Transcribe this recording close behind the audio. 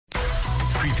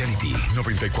Fidelity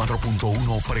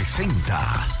 94.1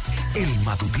 presenta El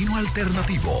Matutino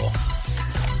Alternativo.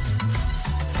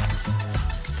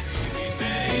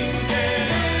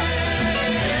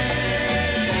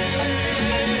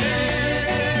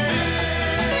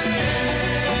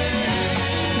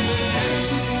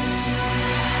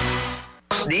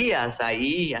 Días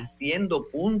ahí haciendo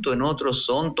punto en otros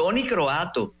son Tony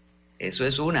Croato. Eso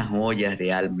es una joya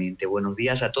realmente. Buenos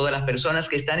días a todas las personas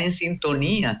que están en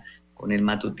sintonía con el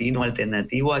Matutino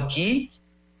Alternativo aquí,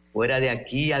 fuera de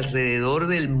aquí, alrededor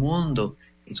del mundo.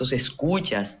 Esos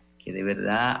escuchas que de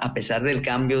verdad, a pesar del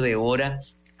cambio de hora,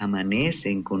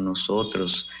 amanecen con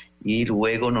nosotros y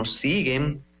luego nos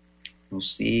siguen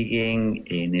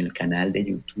en el canal de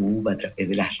YouTube, a través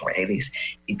de las redes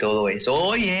y todo eso.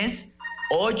 Hoy es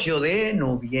 8 de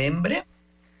noviembre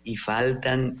y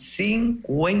faltan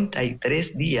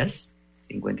 53 días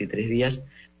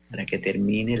para que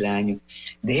termine el año.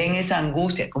 Dejen esa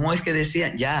angustia. ¿Cómo es que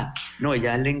decía? Ya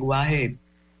el lenguaje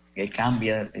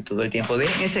cambia todo el tiempo.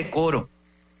 Dejen ese coro.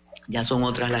 Ya son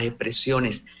otras las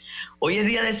expresiones. Hoy es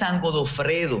día de San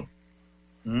Godofredo.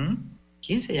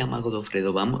 ¿Quién se llama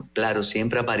Godofredo? Vamos, claro,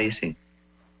 siempre aparece.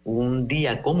 Un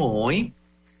día como hoy,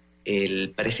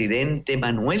 el presidente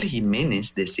Manuel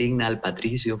Jiménez designa al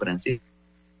patricio Francisco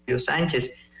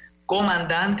Sánchez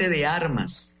comandante de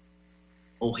armas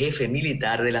o jefe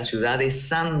militar de la ciudad de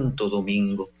Santo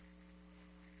Domingo.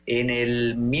 En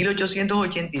el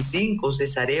 1885,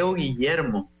 Cesáreo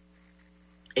Guillermo,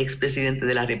 expresidente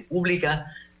de la República,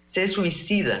 se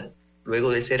suicida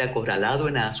luego de ser acorralado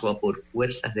en Azua por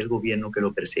fuerzas del gobierno que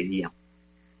lo perseguían.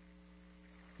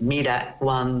 Mira,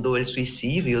 cuando el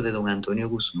suicidio de don Antonio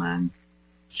Guzmán,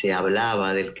 se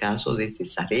hablaba del caso de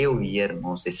Cesáreo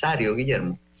Guillermo,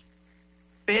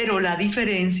 pero la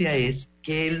diferencia es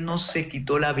que él no se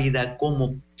quitó la vida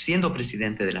como siendo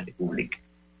presidente de la República,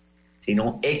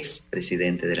 sino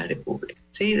expresidente de la República.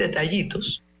 Sí,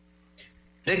 detallitos.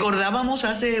 Recordábamos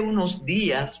hace unos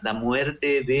días la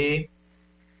muerte de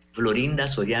Florinda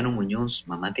Soriano Muñoz,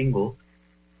 mamá Tingó.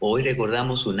 Hoy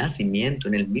recordamos su nacimiento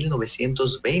en el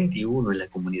 1921 en la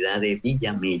comunidad de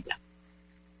Villa Mella.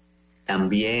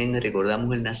 También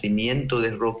recordamos el nacimiento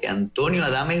de Roque Antonio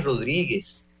Adames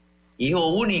Rodríguez, hijo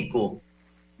único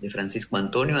de Francisco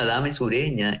Antonio Adames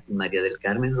Ureña y María del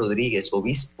Carmen Rodríguez,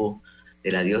 obispo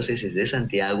de la diócesis de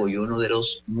Santiago y uno de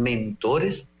los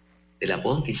mentores de la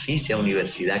Pontificia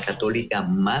Universidad Católica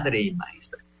Madre y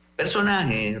Maestra.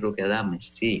 Personaje, Roque Adames,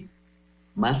 sí,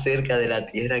 más cerca de la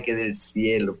tierra que del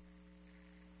cielo.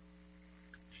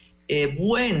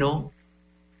 Bueno,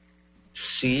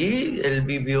 sí, él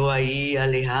vivió ahí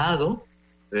alejado,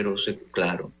 pero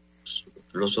claro,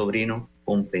 los sobrinos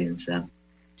compensan.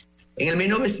 En el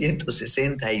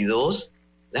 1962,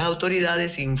 las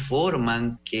autoridades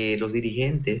informan que los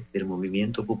dirigentes del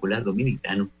Movimiento Popular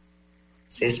Dominicano,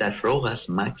 César Rojas,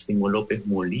 Máximo López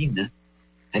Molina,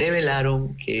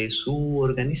 revelaron que su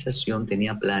organización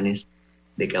tenía planes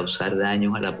de causar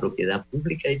daños a la propiedad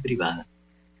pública y privada.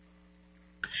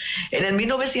 En el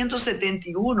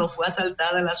 1971 fue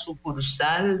asaltada la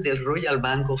sucursal del Royal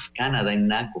Bank of Canada en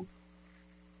Naco.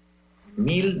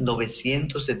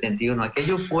 1971.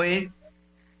 Aquello fue,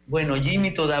 bueno,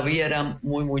 Jimmy todavía era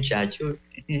muy muchacho,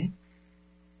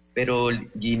 pero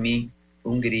Jimmy,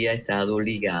 Hungría, ha estado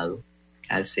ligado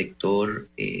al sector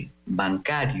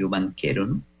banquero,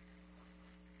 ¿no?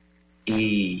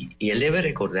 Y él debe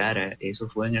recordar, eso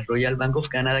fue en el Royal Bank of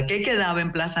Canada, que quedaba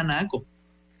en Plaza Naco.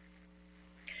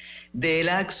 De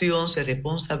la acción se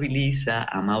responsabiliza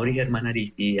a Mauri Germán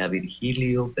Aristi, a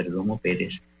Virgilio Perdomo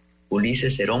Pérez,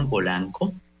 Ulises Cerón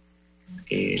Polanco,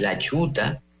 La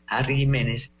Chuta, Harry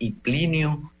Jiménez y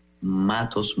Plinio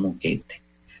Matos Moquete.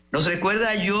 Nos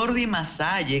recuerda a Jordi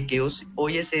Masalle que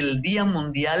hoy es el Día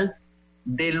Mundial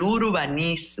del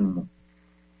Urbanismo.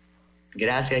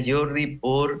 Gracias, Jordi,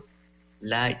 por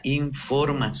la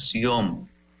información.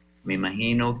 Me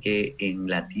imagino que en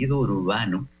latido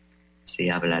urbano se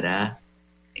hablará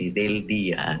del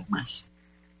día, además.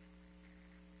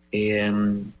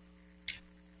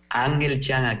 Ángel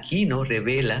Chan Aquino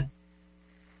revela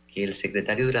que el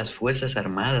secretario de las Fuerzas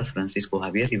Armadas, Francisco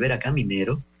Javier Rivera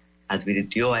Caminero,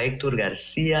 advirtió a Héctor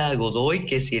García Godoy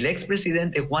que si el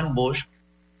expresidente Juan Bosch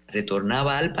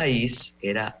retornaba al país,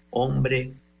 era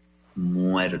hombre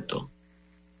muerto.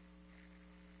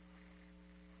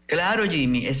 Claro,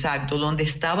 Jimmy, exacto. Donde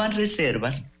estaban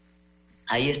reservas,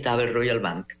 ahí estaba el Royal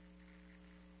Bank.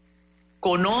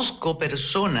 Conozco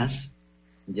personas,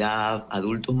 ya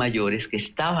adultos mayores, que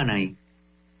estaban ahí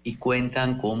y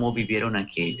cuentan cómo vivieron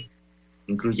aquello,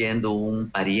 incluyendo un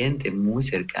pariente muy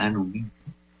cercano mío.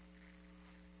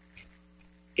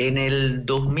 En el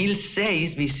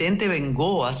 2006, Vicente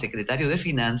Bengoa, secretario de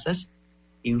Finanzas,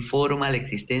 informa la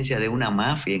existencia de una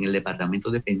mafia en el Departamento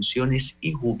de Pensiones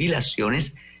y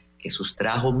Jubilaciones que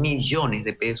sustrajo millones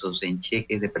de pesos en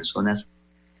cheques de personas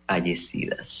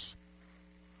fallecidas.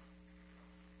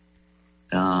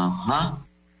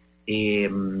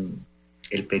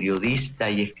 El periodista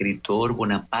y escritor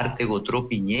Bonaparte Gotró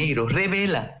Piñeiro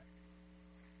revela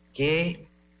que,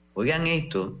 oigan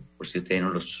esto, por si ustedes no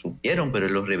lo supieron, pero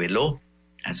él lo reveló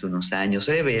hace unos años,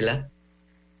 revela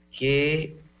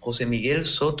que José Miguel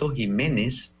Soto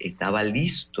Jiménez estaba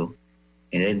listo,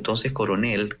 era entonces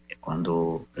coronel,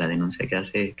 cuando la denuncia que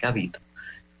hace Cabito,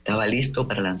 estaba listo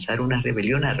para lanzar una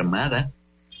rebelión armada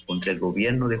contra el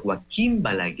gobierno de Joaquín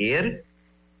Balaguer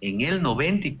en el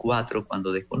 94,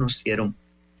 cuando desconocieron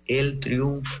el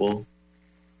triunfo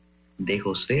de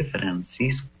José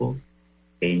Francisco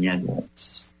Peña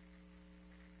Gómez.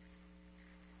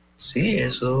 Sí,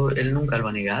 eso él nunca lo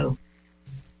ha negado.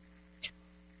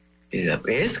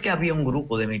 Es que había un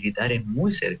grupo de militares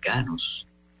muy cercanos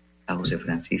a José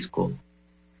Francisco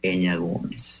Peña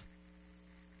Gómez.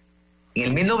 En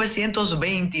el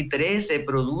 1923 se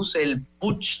produce el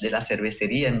putsch de la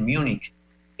cervecería en Múnich,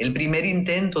 el primer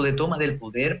intento de toma del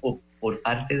poder por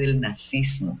parte del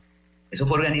nazismo. Eso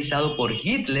fue organizado por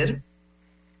Hitler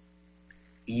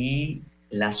y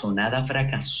la sonada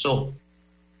fracasó.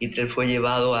 Hitler fue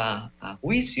llevado a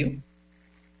juicio,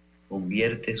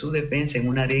 convierte su defensa en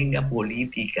una arenga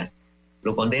política,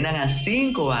 lo condenan a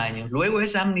 5 años, luego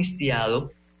es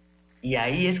amnistiado y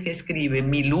ahí es que escribe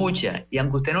Mi lucha, y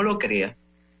aunque usted no lo crea,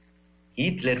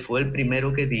 Hitler fue el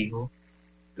primero que dijo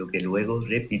lo que luego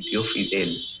repitió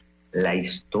Fidel: la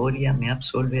historia me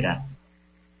absolverá.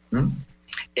 En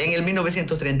el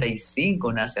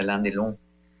 1935 nace Alain Delon,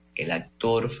 el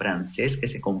actor francés que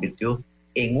se convirtió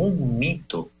en un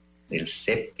mito del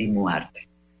séptimo arte.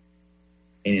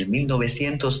 En el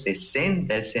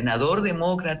 1960, el senador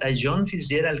demócrata John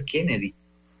Fitzgerald Kennedy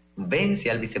vence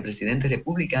al vicepresidente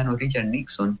republicano Richard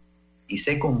Nixon y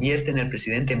se convierte en el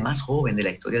presidente más joven de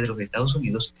la historia de los Estados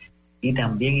Unidos y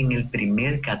también en el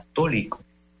primer católico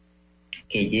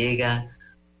que llega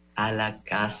a la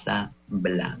Casa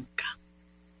Blanca.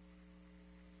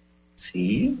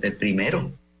 Sí, el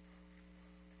primero.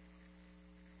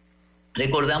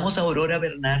 Recordamos a Aurora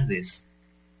Bernardes.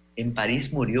 En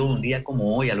París murió un día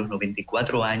como hoy, a los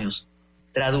 94 años,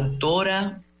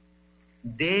 traductora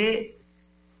de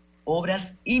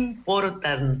obras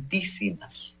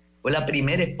importantísimas. Fue la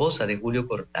primera esposa de Julio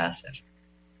Cortázar.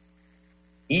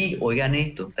 Y, oigan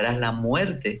esto, tras la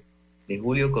muerte de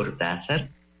Julio Cortázar,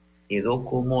 quedó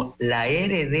como la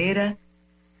heredera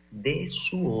de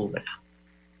su obra.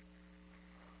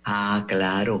 Ah,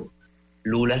 claro,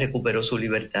 Lula recuperó su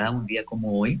libertad un día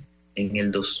como hoy, en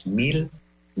el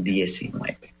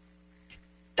 2019.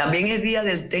 También es día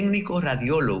del técnico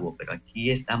radiólogo, pero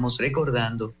aquí estamos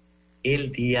recordando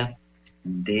el día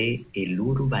del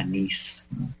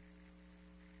urbanismo.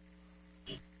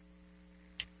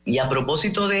 Y a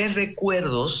propósito de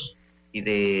recuerdos y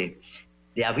de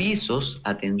avisos,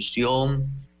 atención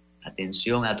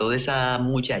a toda esa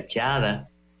muchachada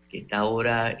que está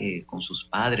ahora con sus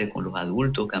padres, con los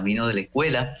adultos, camino de la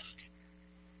escuela,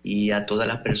 y a todas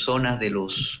las personas de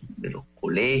los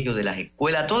colegios, de las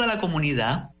escuelas, a toda la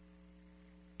comunidad.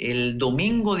 El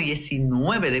domingo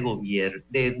 19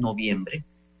 de noviembre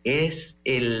es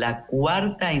la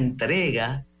cuarta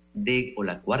entrega o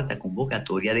la cuarta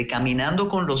convocatoria de Caminando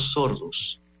con los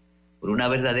Sordos, por una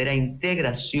verdadera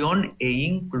integración e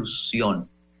inclusión.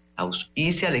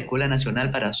 Auspicia la Escuela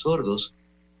Nacional para Sordos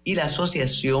y la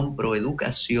Asociación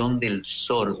Proeducación del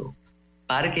Sordo.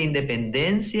 Parque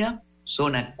Independencia,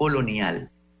 zona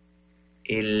colonial.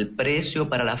 El precio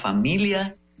para la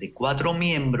familia de 4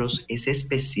 miembros es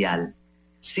especial.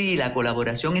 Sí, la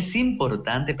colaboración es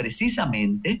importante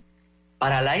precisamente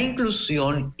para la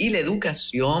inclusión y la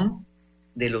educación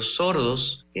de los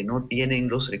sordos que no tienen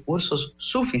los recursos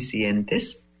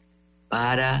suficientes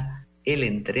para el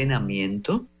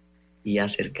entrenamiento y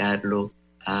acercarlo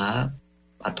a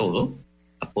todo,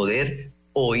 a poder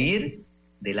oír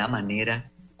de la manera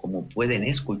como pueden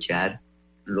escuchar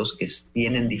los que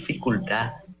tienen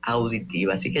dificultad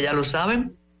auditiva. Así que ya lo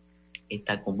saben,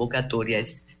 esta convocatoria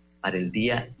es para el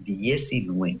día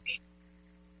 19.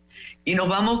 Y nos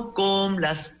vamos con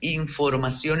las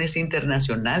informaciones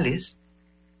internacionales.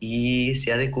 Y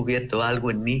se ha descubierto algo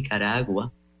en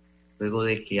Nicaragua, luego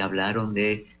de que hablaron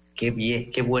de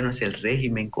qué bueno es el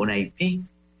régimen con Haití.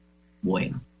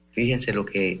 Bueno, fíjense lo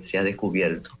que se ha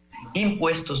descubierto.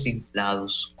 Impuestos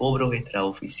inflados, cobros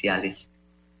extraoficiales.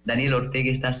 Daniel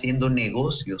Ortega está haciendo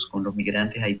negocios con los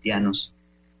migrantes haitianos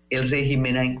El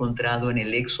régimen ha encontrado en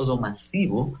el éxodo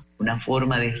masivo una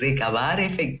forma de recabar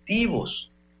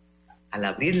efectivos al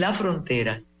abrir la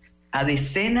frontera a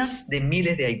decenas de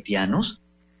miles de haitianos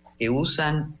que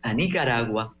usan a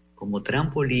Nicaragua como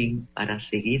trampolín para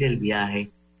seguir el viaje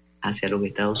hacia los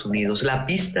Estados Unidos. La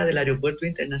pista del Aeropuerto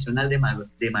Internacional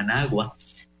de Managua,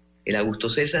 el Augusto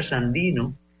César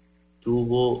Sandino,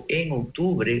 tuvo en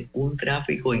octubre un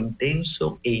tráfico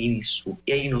intenso e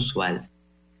inusual.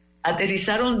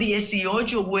 Aterrizaron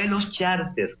 18 vuelos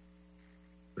charter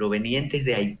provenientes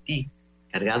de Haití,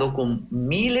 cargados con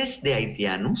miles de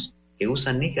haitianos que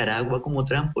usan Nicaragua como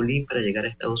trampolín para llegar a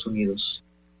Estados Unidos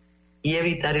y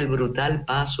evitar el brutal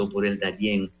paso por el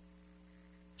Darién.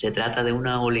 Se trata de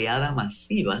una oleada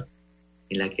masiva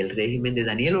en la que el régimen de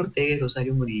Daniel Ortega y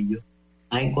Rosario Murillo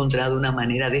ha encontrado una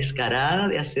manera descarada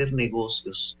de hacer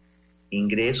negocios,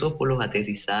 ingresos por los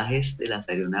aterrizajes de las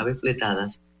aeronaves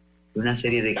fletadas y una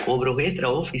serie de cobros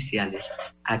extraoficiales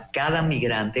a cada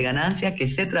migrante, ganancias que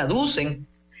se traducen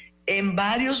en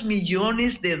varios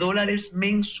millones de dólares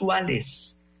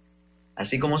mensuales.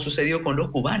 Así como sucedió con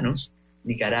los cubanos,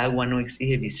 Nicaragua no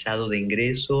exige visado de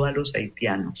ingreso a los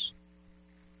haitianos.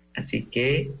 Así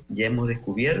que ya hemos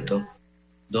descubierto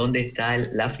dónde está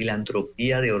la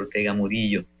filantropía de Ortega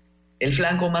Murillo. El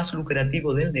flanco más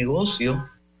lucrativo del negocio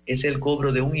es el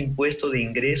cobro de un impuesto de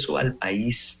ingreso al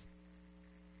país,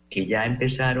 que ya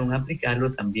empezaron a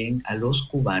aplicarlo también a los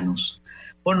cubanos.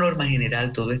 Por norma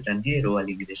general, todo extranjero al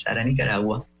ingresar a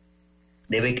Nicaragua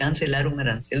debe cancelar un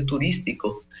arancel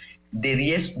turístico de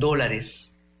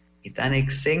 $10. Están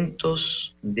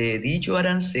exentos de dicho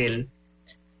arancel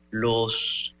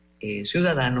los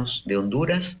ciudadanos de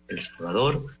Honduras, El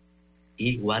Salvador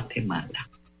y Guatemala.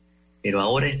 Pero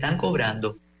ahora están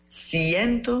cobrando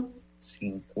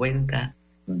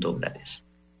 $150.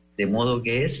 De modo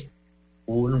que es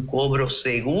un cobro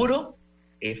seguro,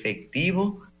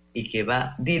 efectivo y que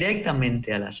va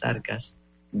directamente a las arcas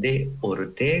de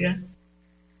Ortega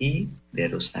y de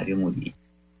Rosario Murillo.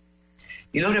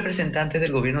 Y los representantes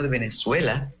del gobierno de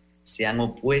Venezuela se han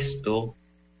opuesto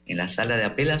en la sala de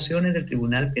apelaciones del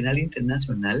Tribunal Penal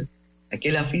Internacional a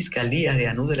que la Fiscalía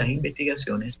reanude las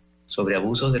investigaciones sobre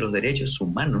abusos de los derechos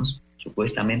humanos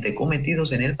supuestamente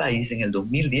cometidos en el país en el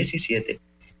 2017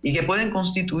 y que pueden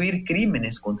constituir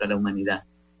crímenes contra la humanidad.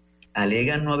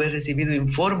 Alegan no haber recibido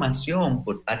información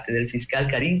por parte del fiscal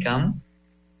Karim Khan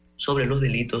sobre los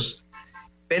delitos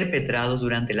perpetrados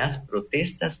durante las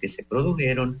protestas que se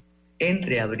produjeron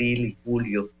entre abril y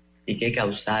julio y que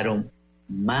causaron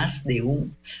más de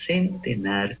un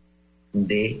centenar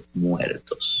de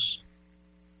muertos.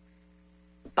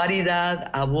 Paridad,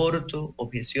 aborto,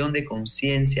 objeción de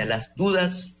conciencia, las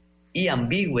dudas y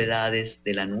ambigüedades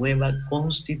de la nueva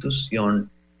constitución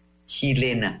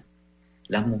chilena.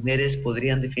 Las mujeres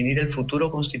podrían definir el futuro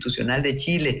constitucional de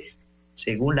Chile,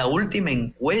 según la última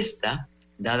encuesta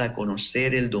dada a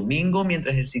conocer el domingo,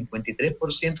 mientras el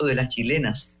 53% de las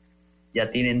chilenas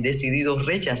ya tienen decidido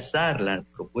rechazar la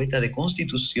propuesta de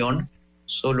constitución,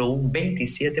 solo un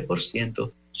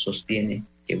 27% sostiene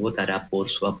que votará por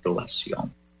su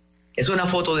aprobación. Es una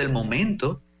foto del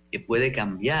momento que puede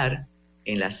cambiar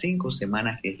en las 5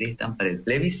 semanas que restan para el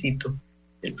plebiscito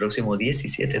del próximo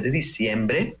 17 de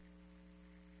diciembre,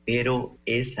 pero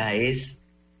esa es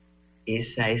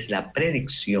la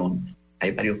predicción.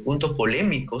 Hay varios puntos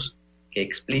polémicos que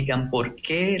explican por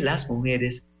qué las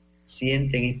mujeres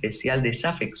sienten especial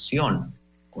desafección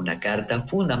con la Carta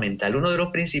Fundamental. Uno de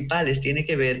los principales tiene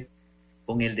que ver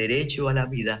con el derecho a la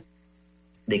vida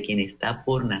de quien está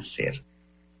por nacer.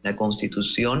 La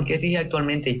Constitución que rige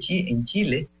actualmente en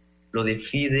Chile lo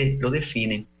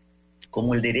define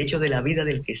como el derecho de la vida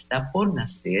del que está por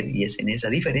nacer, y es en esa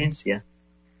diferencia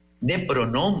de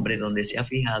pronombre donde se ha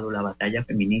fijado la batalla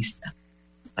feminista.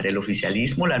 Para el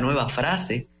oficialismo, la nueva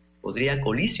frase podría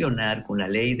colisionar con la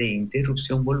ley de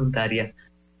interrupción voluntaria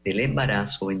del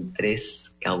embarazo en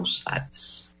 3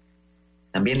 causales.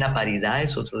 También la paridad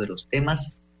es otro de los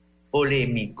temas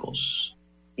polémicos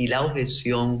y la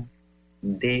objeción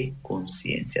de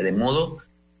conciencia, de modo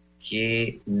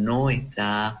que no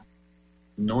está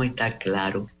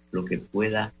claro lo que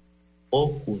pueda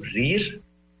ocurrir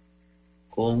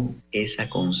con esa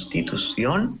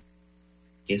constitución,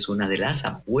 que es una de las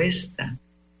apuestas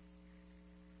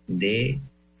de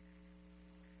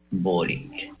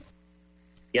Boric.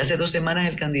 Y hace 2 semanas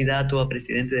el candidato a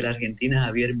presidente de la Argentina,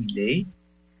 Javier Milei,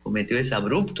 cometió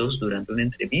exabruptos durante una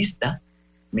entrevista,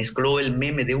 mezcló el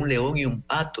meme de un león y un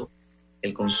pato,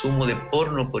 el consumo de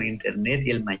porno por internet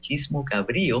y el machismo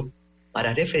cabrío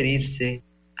para referirse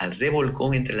al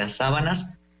revolcón entre las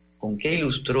sábanas, con que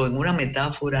ilustró en una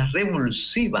metáfora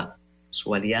revulsiva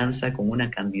su alianza con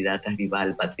una candidata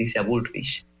rival, Patricia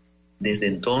Bullrich. Desde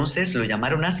entonces lo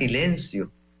llamaron a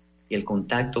silencio y el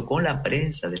contacto con la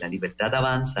prensa de La Libertad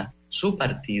Avanza, su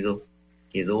partido,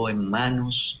 quedó en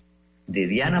manos de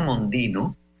Diana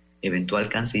Mondino, eventual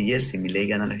canciller si Milei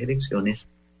gana las elecciones,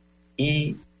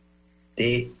 y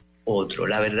de otro.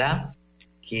 La verdad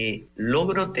que lo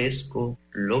grotesco,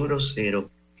 lo grosero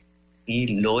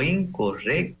y lo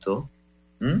incorrecto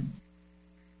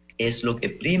es lo que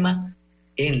prima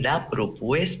en la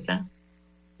propuesta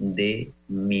de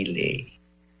Milei.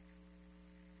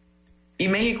 Y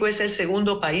México es el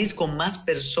segundo país con más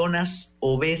personas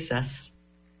obesas.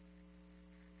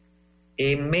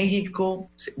 En México,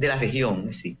 de la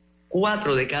región, sí,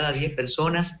 4 de cada 10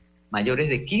 personas mayores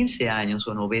de 15 años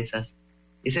son obesas.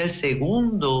 Es el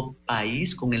segundo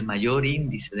país con el mayor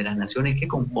índice de las naciones que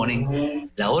componen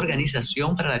la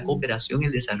Organización para la Cooperación y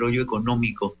el Desarrollo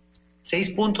Económico,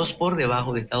 6 puntos por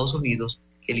debajo de Estados Unidos,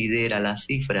 que lidera las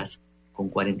cifras con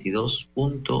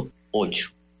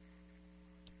 42.8.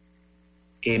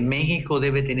 Que México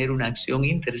debe tener una acción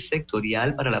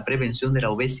intersectorial para la prevención de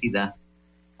la obesidad.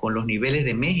 Con los niveles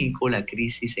de México, la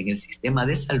crisis en el sistema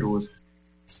de salud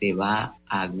se va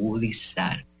a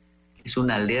agudizar. Es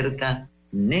una alerta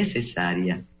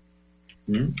necesaria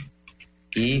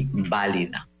y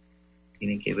válida.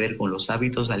 Tiene que ver con los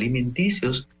hábitos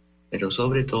alimenticios, pero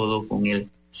sobre todo con el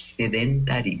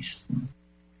sedentarismo.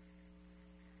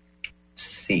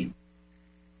 Sí.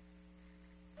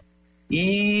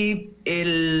 Y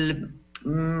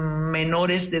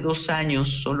menores de 2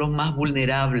 años son los más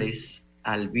vulnerables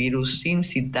al virus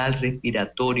sincital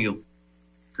respiratorio.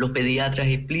 Los pediatras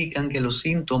explican que los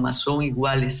síntomas son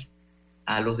iguales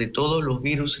a los de todos los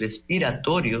virus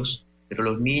respiratorios, pero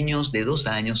los niños de 2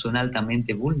 años son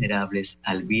altamente vulnerables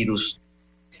al virus.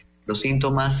 Los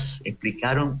síntomas,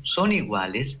 explicaron, son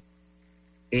iguales,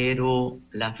 pero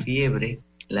la fiebre,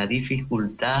 la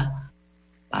dificultad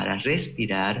para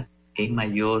respirar es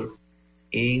mayor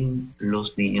en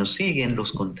los niños. Siguen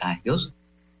los contagios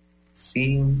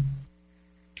sin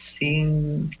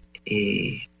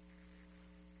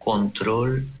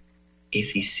control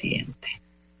eficiente.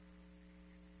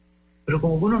 Pero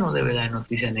como uno no debe dar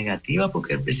noticias negativas,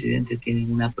 porque el presidente tiene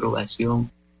una aprobación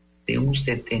de un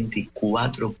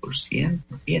 74%,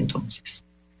 y entonces...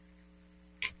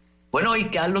 Bueno, y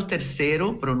Carlos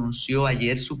III pronunció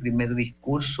ayer su primer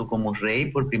discurso como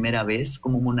rey, por primera vez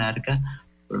como monarca.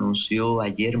 Pronunció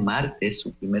ayer martes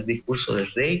su primer discurso de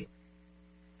rey,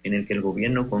 en el que el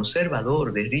gobierno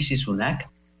conservador de Rishi Sunak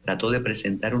trató de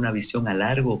presentar una visión a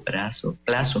largo plazo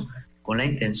con la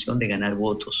intención de ganar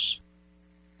votos.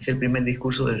 Es el primer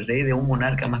discurso del rey de un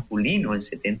monarca masculino en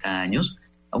 70 años,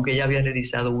 aunque ya había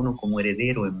realizado uno como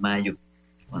heredero en mayo,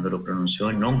 cuando lo pronunció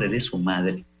en nombre de su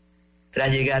madre.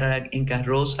 Tras llegar en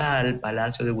carroza al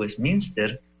Palacio de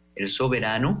Westminster, el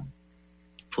soberano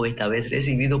fue esta vez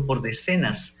recibido por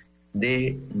decenas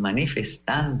de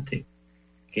manifestantes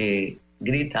que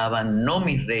gritaban: "No,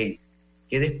 mi rey",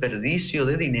 qué desperdicio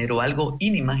de dinero, algo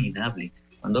inimaginable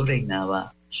cuando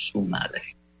reinaba su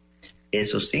madre.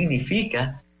 Eso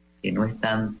significa que no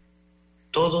están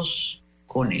todos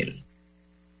con él.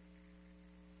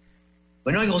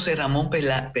 Bueno, y José Ramón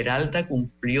Peralta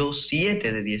cumplió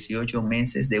 7 de 18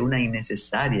 meses de una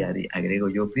innecesaria, agrego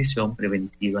yo, prisión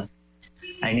preventiva.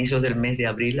 A inicios del mes de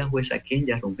abril, la jueza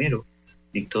Kenya Romero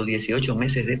dictó 18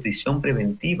 meses de prisión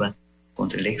preventiva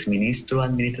contra el exministro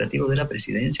administrativo de la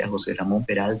presidencia, José Ramón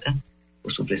Peralta,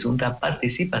 por su presunta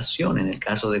participación en el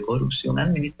caso de corrupción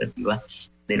administrativa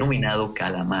denominado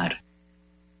Calamar.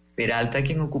 Peralta,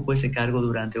 quien ocupó ese cargo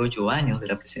durante 8 años de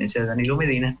la presidencia de Danilo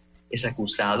Medina, es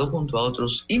acusado junto a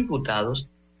otros imputados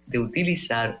de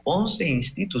utilizar 11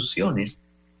 instituciones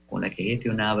con las que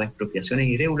gestionaba expropiaciones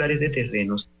irregulares de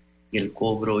terrenos y el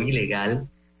cobro ilegal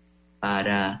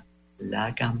para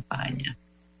la campaña.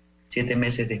 7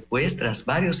 meses después, tras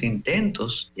varios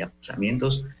intentos y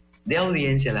aplazamientos de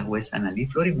audiencia, la jueza Analí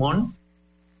Florimón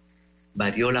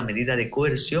varió la medida de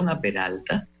coerción a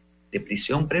Peralta de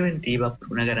prisión preventiva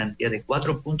por una garantía de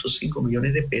 4.5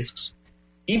 millones de pesos,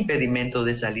 impedimento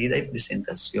de salida y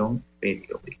presentación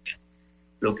periódica.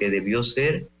 Lo que debió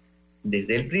ser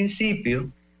desde el principio,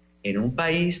 en un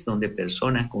país donde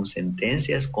personas con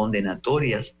sentencias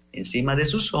condenatorias encima de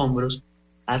sus hombros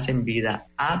hacen vida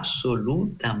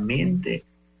absolutamente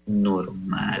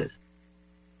normal.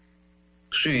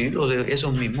 Sí,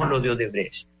 esos mismos, los de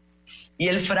Odebrecht. Y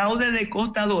el fraude de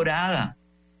Costa Dorada,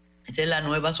 esa es la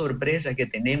nueva sorpresa que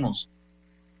tenemos.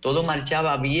 Todo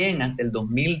marchaba bien hasta el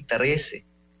 2013,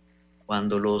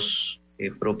 cuando los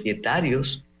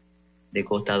propietarios de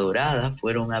Costa Dorada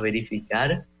fueron a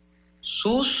verificar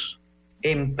sus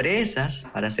empresas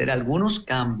para hacer algunos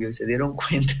cambios y se dieron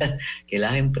cuenta que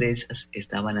las empresas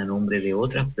estaban a nombre de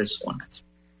otras personas.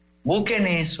 Busquen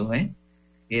eso,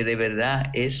 que de verdad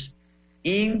es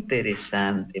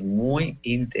interesante, muy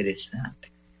interesante.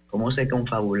 Cómo se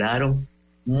confabularon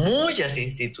muchas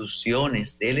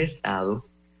instituciones del Estado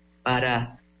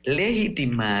para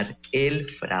legitimar el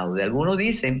fraude. Algunos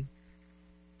dicen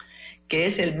que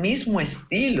es el mismo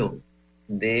estilo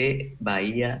de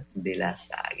Bahía de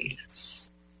las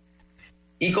Águilas.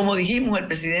 Y como dijimos, el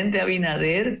presidente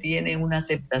Abinader tiene una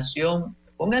aceptación,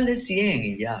 pónganle 100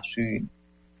 y ya, sí.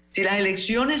 Si las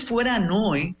elecciones fueran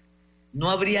hoy, no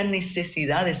habría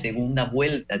necesidad de segunda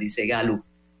vuelta, dice Galo,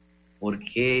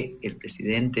 porque el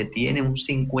presidente tiene un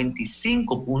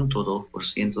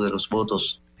 55.2% de los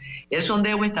votos. El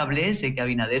sondeo establece que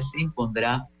Abinader se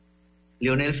impondrá.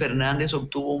 Leonel Fernández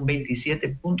obtuvo un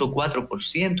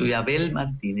 27.4% y Abel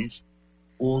Martínez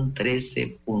un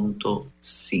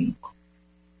 13.5%.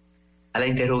 A la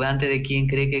interrogante de quién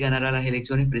cree que ganará las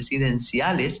elecciones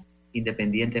presidenciales,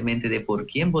 independientemente de por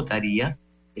quién votaría,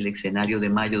 el escenario de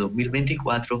mayo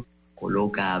 2024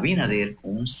 coloca a Abinader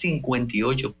con un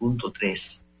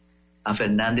 58.3%, a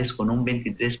Fernández con un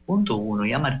 23.1%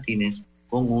 y a Martínez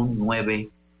con un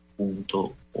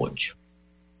 9.8%.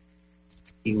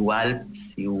 Igual,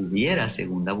 si hubiera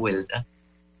segunda vuelta,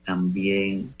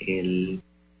 también el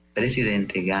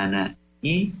presidente gana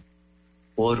y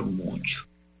por mucho.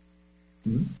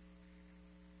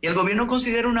 Y el gobierno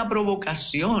considera una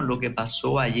provocación lo que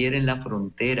pasó ayer en la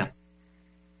frontera.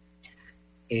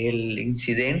 El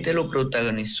incidente lo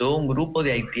protagonizó un grupo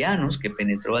de haitianos que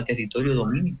penetró a territorio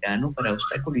dominicano para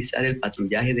obstaculizar el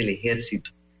patrullaje del ejército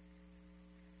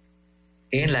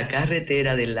en la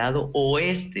carretera del lado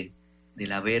oeste de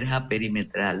la verja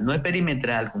perimetral. No es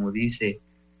perimetral, como dice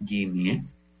Jimmy.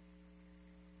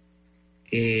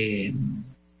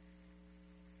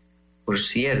 Por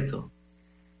cierto,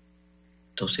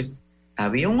 entonces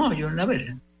había un hoyo en la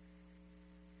verja.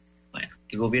 Bueno,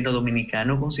 el gobierno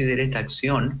dominicano considera esta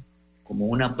acción como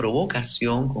una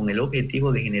provocación con el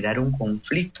objetivo de generar un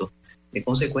conflicto de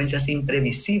consecuencias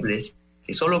imprevisibles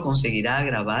que solo conseguirá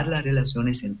agravar las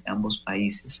relaciones entre ambos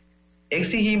países.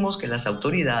 Exigimos que las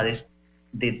autoridades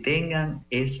detengan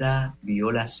esa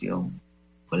violación.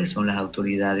 ¿Cuáles son las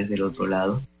autoridades del otro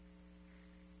lado?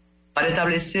 Para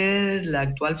establecer la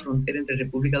actual frontera entre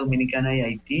República Dominicana y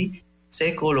Haití,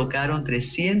 se colocaron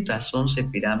 311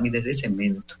 pirámides de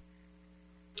cemento.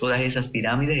 Todas esas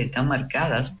pirámides están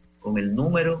marcadas con el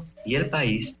número y el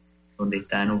país donde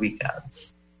están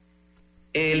ubicadas.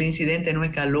 El incidente no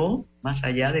escaló más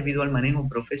allá debido al manejo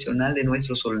profesional de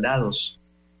nuestros soldados,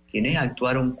 quienes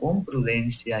actuaron con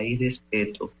prudencia y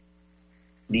respeto,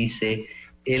 dice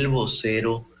el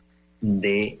vocero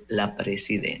de la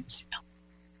presidencia.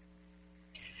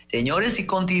 Señores, y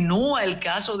continúa el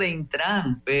caso de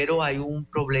Intran, pero hay un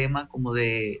problema como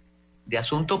de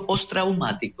asunto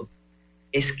postraumático.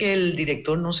 Es que el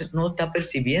director no está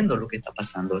percibiendo lo que está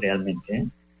pasando realmente.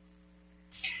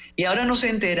 Y ahora nos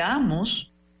enteramos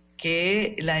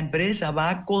que la empresa va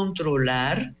a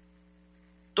controlar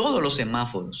todos los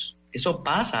semáforos. Eso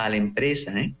pasa a la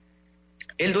empresa.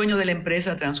 El dueño de la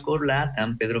empresa Transcor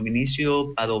Latam, Pedro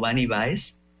Vinicio Padovani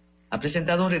Báez, ha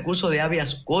presentado un recurso de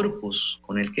habeas corpus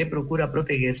con el que procura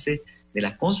protegerse de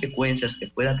las consecuencias que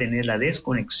pueda tener la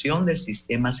desconexión del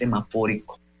sistema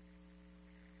semafórico.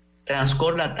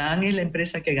 Transcor Latam es la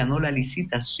empresa que ganó la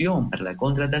licitación para la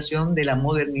contratación de la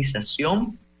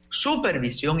modernización,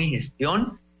 supervisión y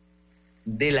gestión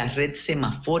de la red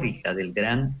semafórica del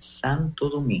Gran Santo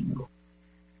Domingo.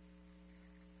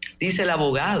 Dice el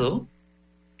abogado,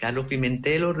 Carlos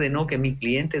Pimentel ordenó que mi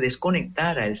cliente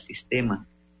desconectara el sistema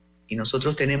y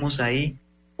nosotros tenemos ahí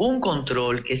un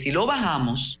control que si lo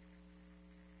bajamos,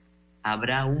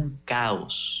 habrá un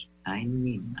caos. Ay,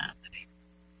 mi madre.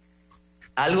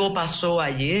 Algo pasó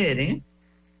ayer,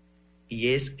 y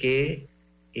es que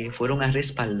fueron a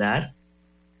respaldar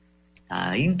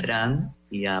a Intran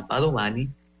y a Padovani,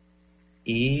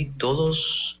 y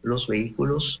todos los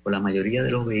vehículos, o la mayoría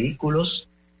de los vehículos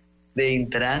de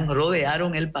Intran,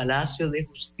 rodearon el Palacio de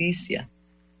Justicia.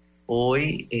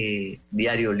 Hoy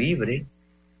Diario Libre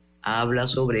habla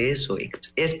sobre eso,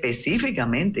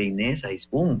 específicamente Inés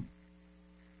Aispun.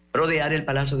 Rodear el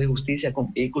Palacio de Justicia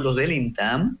con vehículos del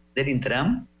Intran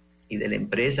y de la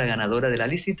empresa ganadora de la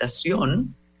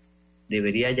licitación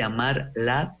debería llamar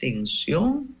la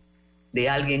atención de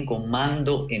alguien con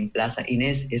mando en plaza.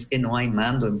 Inés, es que no hay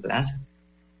mando en plaza.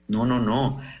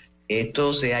 No.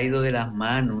 Esto se ha ido de las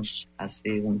manos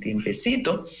hace un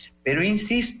tiempecito, pero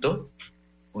insisto,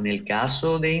 con el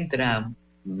caso de Intran,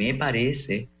 me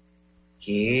parece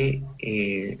que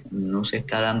no se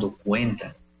está dando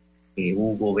cuenta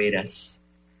Hugo Veras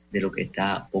de lo que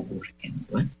está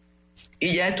ocurriendo, ¿eh?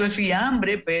 Y ya esto es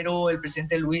fiambre, pero el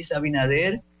presidente Luis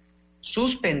Abinader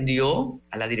suspendió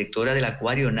a la directora del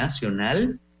Acuario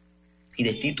Nacional y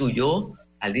destituyó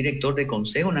al director del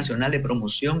Consejo Nacional de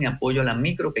Promoción y Apoyo a la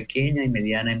Micro, Pequeña y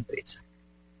Mediana Empresa.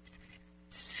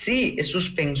 Sí, es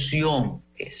suspensión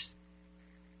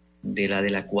de la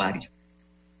del Acuario.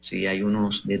 Sí, hay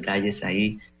unos detalles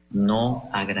ahí no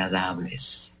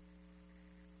agradables.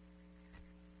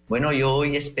 Bueno, y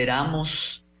hoy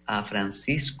esperamos a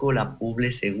Francisco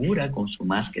Lapuble Segura con su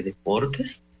Más que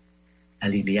Deportes, a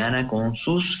Liliana con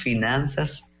sus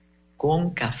Finanzas con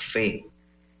Café.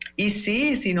 Y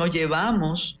sí, si nos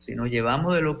llevamos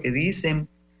de lo que dicen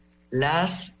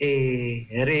las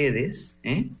redes,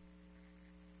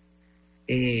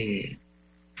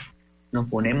 nos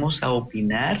ponemos a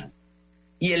opinar,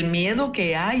 y el miedo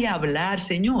que hay a hablar,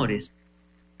 señores.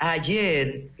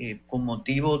 Ayer, con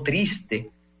motivo triste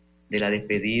de la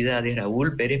despedida de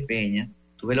Raúl Pérez Peña,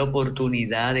 tuve la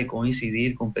oportunidad de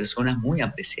coincidir con personas muy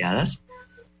apreciadas,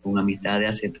 con amistad de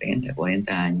hace 30,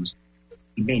 40 años.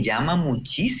 Y me llama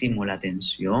muchísimo la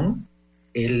atención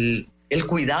el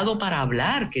cuidado para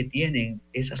hablar que tienen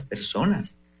esas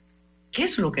personas. ¿Qué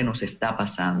es lo que nos está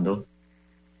pasando?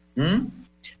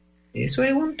 Eso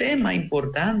es un tema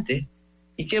importante,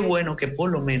 y qué bueno que por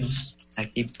lo menos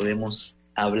aquí podemos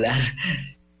hablar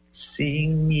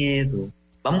sin miedo.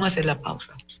 Vamos a hacer la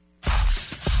pausa.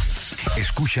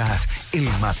 Escuchas el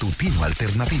matutino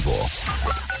alternativo.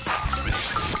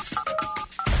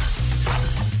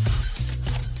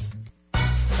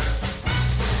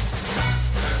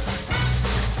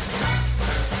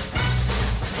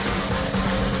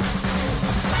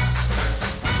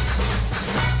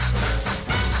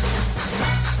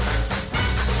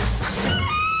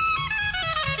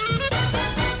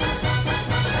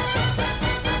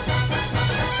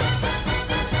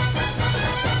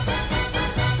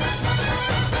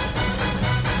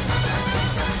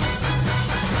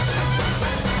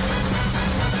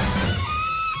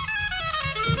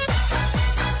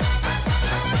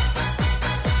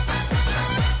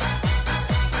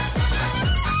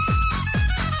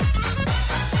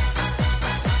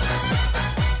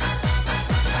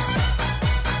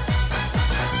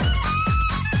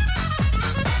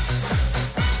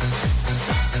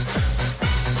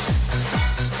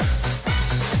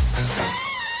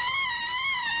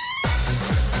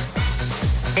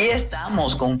 Ahí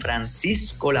estamos con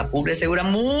Francisco Lapuble Segura,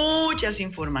 muchas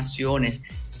informaciones.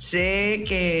 Sé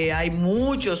que hay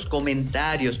muchos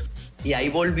comentarios, y ahí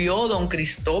volvió don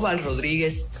Cristóbal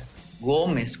Rodríguez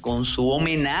Gómez con su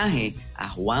homenaje a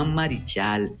Juan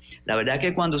Marichal. La verdad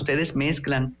que cuando ustedes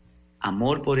mezclan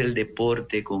amor por el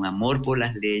deporte con amor por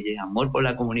las leyes, amor por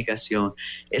la comunicación,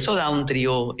 eso da un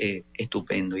trío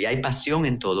estupendo, y hay pasión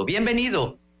en todo.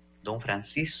 Bienvenido, don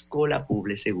Francisco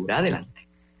Lapuble Segura, adelante.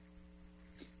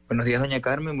 Buenos días, doña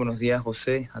Carmen, buenos días,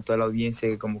 José, a toda la audiencia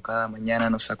que como cada mañana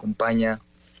nos acompaña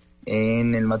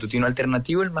en el matutino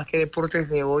alternativo, el Más que Deportes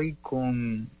de hoy,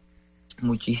 con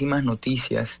muchísimas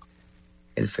noticias.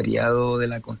 El feriado de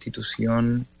la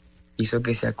Constitución hizo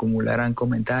que se acumularan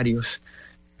comentarios,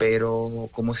 pero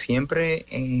como siempre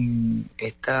en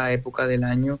esta época del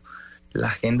año, la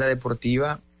agenda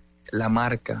deportiva la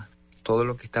marca todo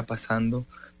lo que está pasando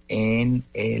en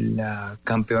el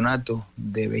campeonato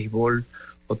de béisbol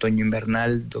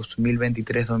otoño-invernal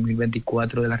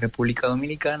 2023-2024 de la República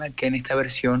Dominicana, que en esta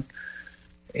versión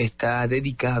está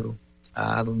dedicado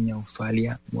a doña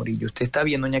Ofalia Morillo. ¿Usted está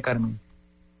bien, doña Carmen?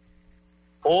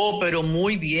 Oh, pero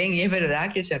muy bien, y es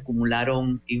verdad que se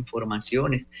acumularon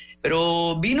informaciones,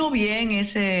 pero vino bien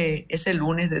ese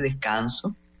lunes de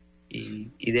descanso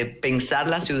y de pensar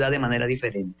la ciudad de manera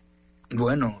diferente.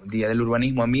 Bueno, Día del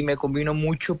Urbanismo, a mí me convino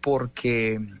mucho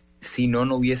porque si no,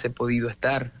 no hubiese podido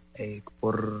estar.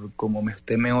 Por como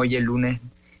usted me oye, el lunes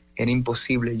era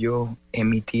imposible yo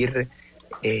emitir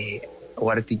o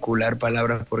articular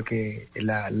palabras porque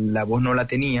la voz no la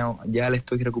tenía, ya la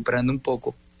estoy recuperando un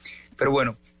poco. Pero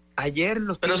bueno, ayer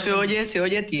los... Pero se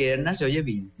oye tierna, se oye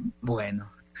bien.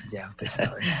 Bueno, ya usted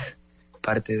sabe, es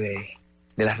parte de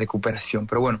la recuperación.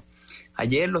 Pero bueno,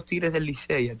 ayer los Tigres del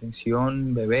Licey,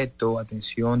 atención Bebeto,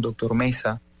 atención doctor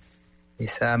Mesa,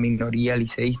 esa minoría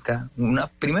liceísta,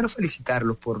 primero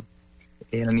felicitarlos por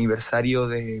el aniversario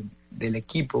del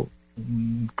equipo,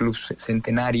 un club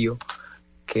centenario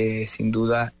que sin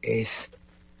duda es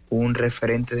un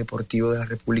referente deportivo de la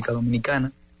República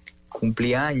Dominicana.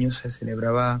 Cumplía años, se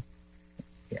celebraba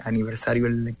aniversario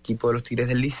el equipo de los Tigres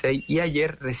del Licey, y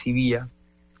ayer recibía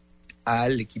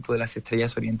al equipo de las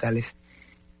Estrellas Orientales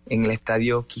en el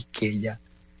estadio Quisqueya.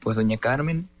 Pues doña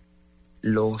Carmen,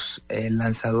 los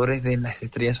lanzadores de las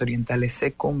Estrellas Orientales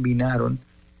se combinaron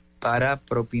para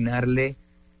propinarle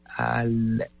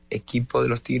al equipo de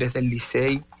los Tigres del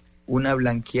Licey una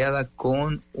blanqueada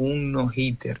con un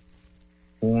no-hitter,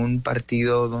 un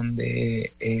partido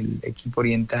donde el equipo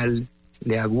oriental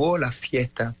le aguó la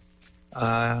fiesta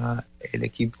al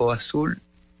equipo azul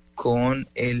con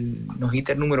el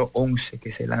no-hitter número 11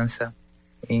 que se lanza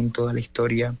en toda la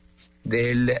historia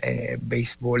del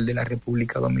béisbol de la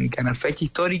República Dominicana. Fecha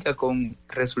histórica con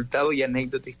resultado y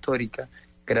anécdota histórica,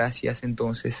 gracias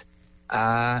entonces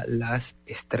a las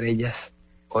Estrellas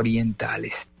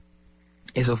Orientales.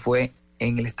 Eso fue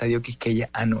en el Estadio Quisqueya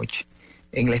anoche.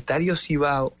 En el Estadio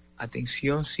Cibao,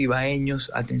 atención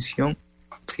cibaeños,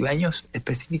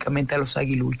 específicamente a los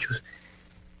aguiluchos.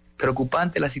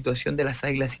 Preocupante la situación de las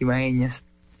Águilas Cibaeñas.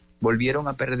 Volvieron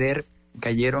a perder,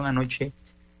 cayeron anoche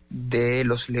de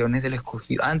los Leones del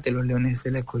Escogido, ante los Leones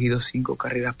del Escogido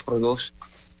 5-2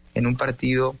 en un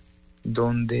partido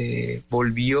donde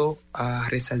volvió a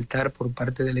resaltar por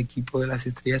parte del equipo de las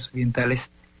Estrellas Orientales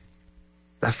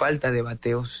la falta de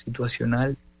bateo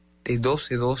situacional. De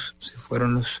 12-2 se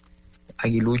fueron los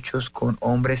aguiluchos con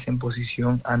hombres en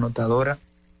posición anotadora.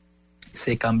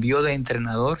 Se cambió de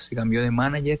entrenador, se cambió de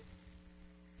manager.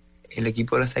 El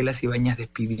equipo de las Águilas Cibaeñas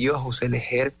despidió a José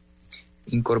Lejer,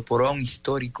 incorporó a un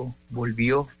histórico,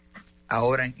 volvió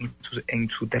ahora en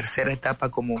su tercera etapa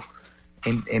como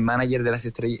en manager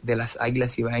de las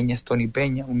Águilas Cibaeñas, Tony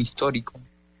Peña, un histórico.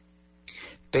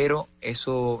 Pero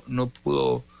eso no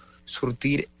pudo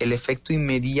surtir el efecto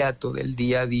inmediato del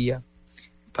día a día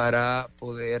para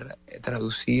poder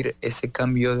traducir ese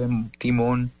cambio de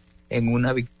timón en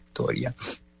una victoria.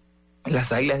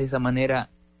 Las Águilas de esa manera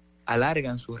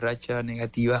alargan su racha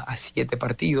negativa a 7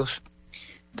 partidos.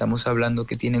 Estamos hablando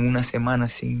que tienen una semana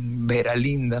sin ver a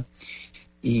Linda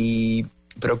y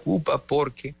preocupa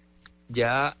porque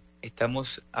ya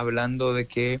estamos hablando de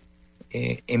que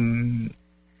en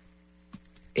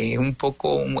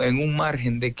un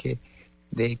margen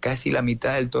de casi la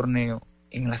mitad del torneo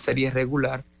en la serie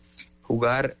regular,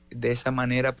 jugar de esa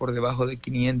manera por debajo de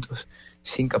 500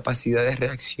 sin capacidad de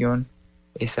reacción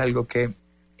es algo que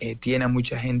tiene a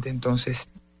mucha gente entonces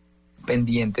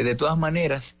pendiente. De todas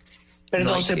maneras,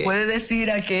 perdón, ¿se puede decir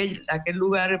aquel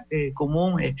lugar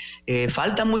común,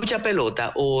 falta mucha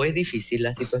pelota o es difícil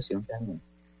la situación también?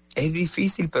 Es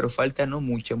difícil, pero falta no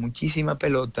mucha, muchísima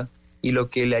pelota, y lo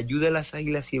que le ayuda a las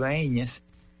Águilas Cibaeñas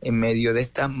en medio de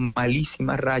esta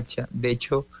malísima racha, de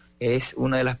hecho es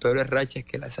una de las peores rachas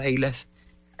que las Águilas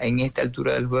en esta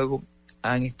altura del juego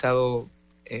han estado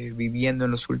viviendo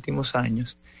en los últimos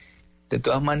años. De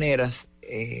todas maneras,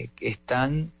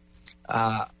 están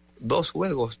a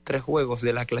 3 juegos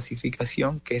de la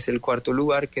clasificación, que es el cuarto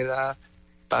lugar que da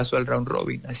paso al round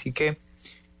robin. Así que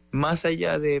más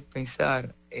allá de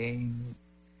pensar en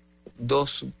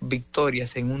 2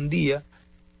 victorias en un día,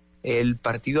 el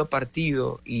partido a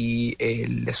partido y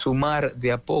el sumar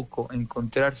de a poco,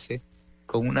 encontrarse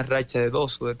con una racha de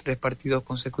 2 o de 3 partidos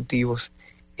consecutivos,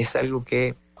 es algo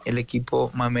que el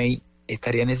equipo mamey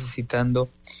estaría necesitando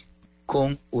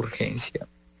con urgencia.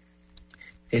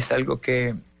 Es algo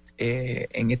que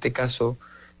en este caso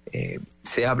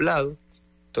se ha hablado.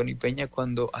 Tony Peña,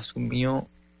 cuando asumió,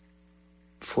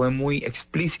 fue muy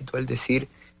explícito al decir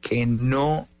que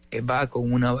no va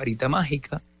con una varita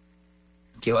mágica,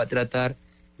 que va a tratar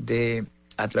de,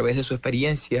 a través de su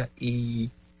experiencia y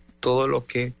todo lo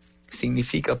que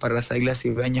significa para las Águilas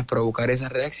Cibaeñas, provocar esa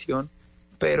reacción,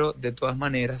 pero de todas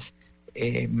maneras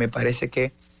me parece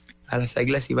que a las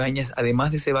Águilas Cibaeñas,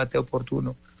 además de ese bateo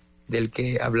oportuno del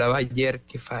que hablaba ayer,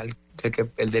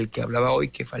 del que hablaba hoy,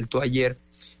 que faltó ayer,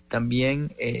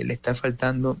 también le está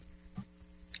faltando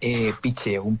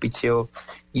picheo, un picheo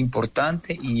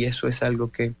importante, y eso es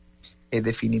algo que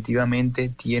definitivamente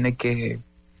tiene que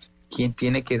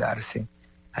darse.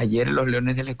 Ayer los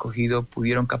Leones del Escogido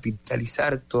pudieron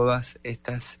capitalizar todas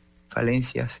estas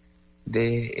falencias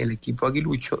del equipo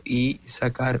aguilucho y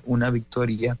sacar una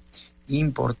victoria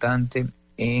importante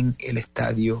en el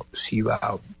Estadio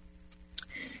Cibao.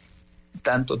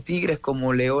 Tanto Tigres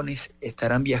como Leones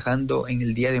estarán viajando en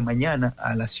el día de mañana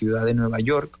a la ciudad de Nueva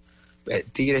York.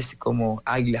 Tigres como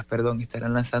Águilas,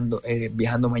 estarán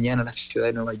viajando mañana a la ciudad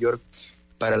de Nueva York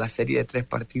para la serie de 3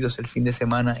 partidos el fin de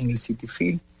semana en el Citi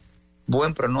Field.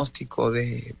 Buen pronóstico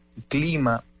de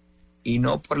clima, y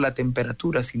no por la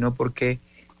temperatura, sino porque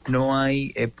no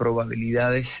hay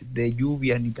probabilidades de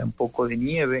lluvia ni tampoco de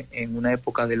nieve en una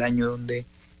época del año donde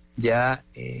ya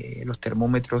los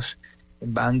termómetros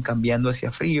van cambiando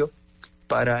hacia frío.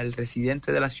 Para el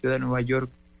residente de la ciudad de Nueva York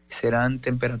serán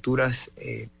temperaturas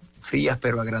frías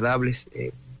pero agradables,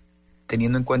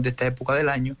 teniendo en cuenta esta época del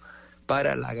año,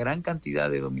 para la gran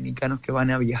cantidad de dominicanos que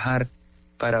van a viajar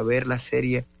para ver la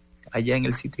serie allá en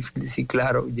el Citi Field. Sí,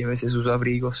 claro, llévese sus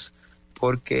abrigos,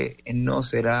 porque no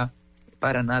será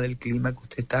para nada el clima que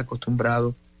usted está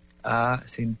acostumbrado a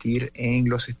sentir en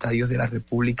los estadios de la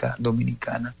República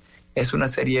Dominicana. Es una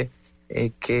serie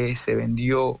que se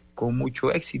vendió con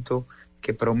mucho éxito,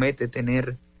 que promete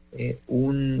tener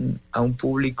a un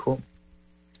público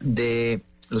de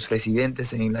los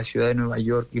residentes en la ciudad de Nueva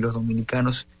York y los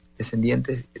dominicanos,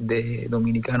 descendientes de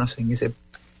dominicanos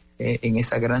en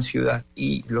esa gran ciudad,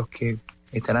 y los que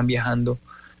estarán viajando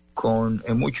con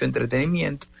mucho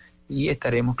entretenimiento, y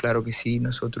estaremos, claro que sí,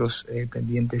 nosotros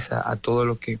pendientes a todo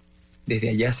lo que desde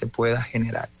allá se pueda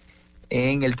generar.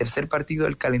 En el tercer partido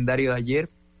del calendario de ayer,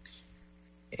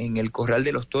 en el Corral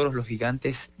de los Toros, los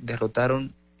Gigantes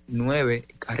derrotaron 10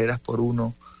 carreras por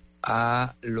 1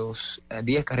 a los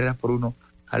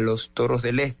Toros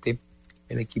del Este.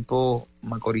 El equipo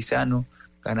macorizano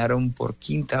ganaron por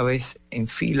quinta vez en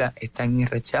fila, están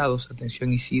enrachados,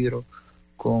 atención Isidro,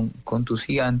 con tus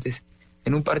Gigantes,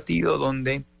 en un partido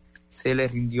donde se le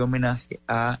rindió homenaje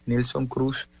a Nelson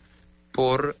Cruz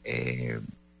por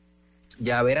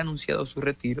ya haber anunciado su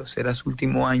retiro. Será su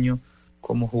último año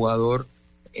como jugador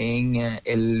en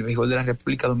el béisbol de la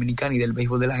República Dominicana y del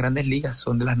béisbol de las Grandes Ligas.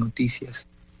 Son de las noticias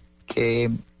que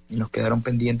nos quedaron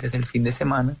pendientes del fin de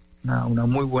semana. Una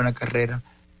muy buena carrera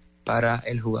para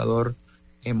el jugador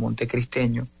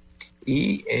montecristeño,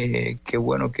 y qué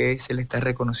bueno que se le está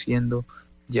reconociendo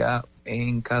ya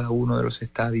en cada uno de los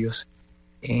estadios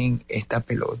en esta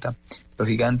pelota. Los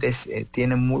Gigantes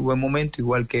tienen muy buen momento,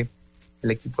 igual que el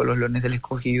equipo de los Leones del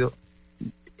Escogido.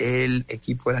 El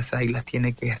equipo de las Águilas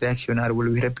tiene que reaccionar,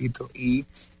 vuelvo y repito, y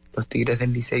los Tigres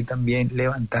del Licey también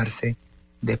levantarse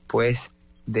después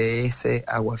de ese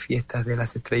aguafiestas de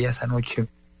las Estrellas anoche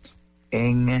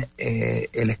en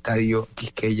el estadio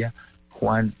Quisqueya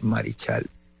Juan Marichal.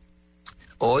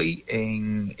 Hoy,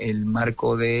 en el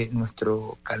marco de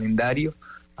nuestro calendario,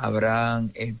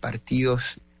 habrán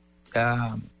partidos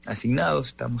ya asignados.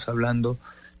 Estamos hablando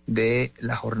de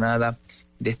la jornada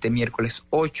de este miércoles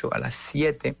 8 a las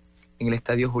 7 en el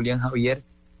estadio Julián Javier.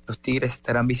 Los Tigres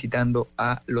estarán visitando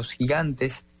a los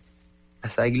Gigantes.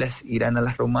 Las Águilas irán a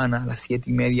la Romana a las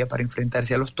 7:30 para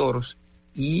enfrentarse a los Toros,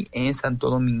 y en Santo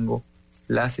Domingo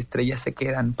las Estrellas se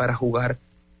quedan para jugar,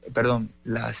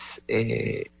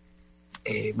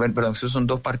 esos son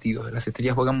 2 partidos. Las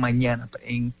Estrellas juegan mañana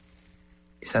en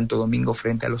Santo Domingo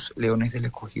frente a los Leones del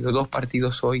Escogido. 2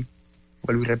 partidos hoy,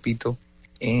 vuelvo y repito,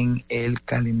 en el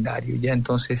calendario. Ya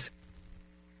entonces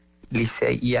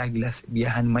Licey y Águilas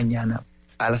viajan mañana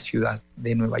a la ciudad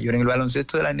de Nueva York. En el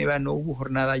baloncesto de la NBA no hubo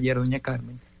jornada ayer, doña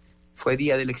Carmen. Fue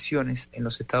día de elecciones en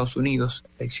los Estados Unidos,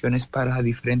 elecciones para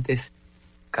diferentes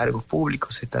cargos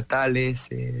públicos, estatales,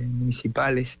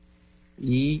 municipales,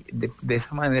 y de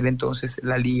esa manera entonces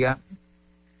la liga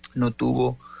no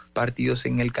tuvo partidos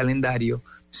en el calendario.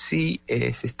 Sí,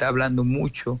 se está hablando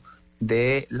mucho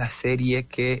de la serie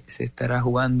que se estará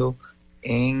jugando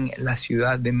en la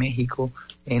Ciudad de México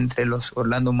entre los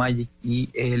Orlando Magic y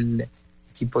el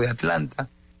equipo de Atlanta.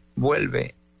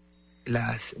 Vuelven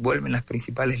las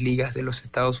principales ligas de los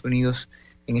Estados Unidos,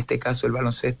 en este caso el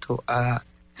baloncesto, a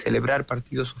celebrar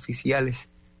partidos oficiales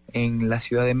en la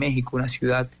Ciudad de México, una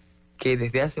ciudad que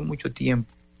desde hace mucho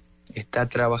tiempo está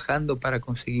trabajando para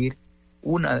conseguir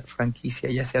una franquicia,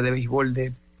 ya sea de béisbol,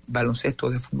 de baloncesto o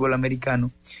de fútbol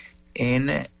americano,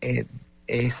 en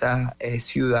esa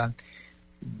ciudad.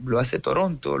 Lo hace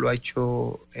Toronto, lo ha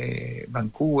hecho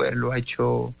Vancouver, lo han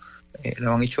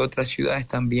hecho otras ciudades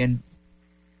también,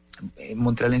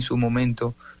 Montreal en su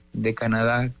momento, de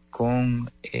Canadá, con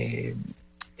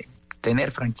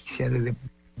tener franquicia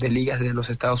de ligas de los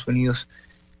Estados Unidos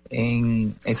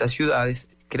en esas ciudades.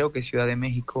 Creo que Ciudad de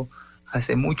México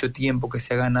hace mucho tiempo que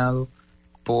se ha ganado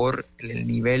por el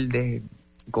nivel de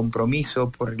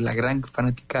compromiso, por la gran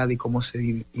fanaticada y cómo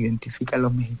se identifican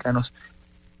los mexicanos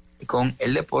con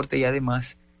el deporte, y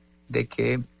además de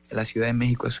que la Ciudad de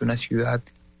México es una ciudad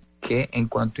que, en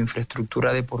cuanto a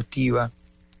infraestructura deportiva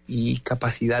y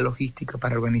capacidad logística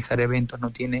para organizar eventos,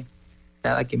 no tiene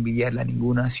nada que envidiarle a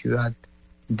ninguna ciudad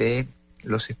de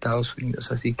los Estados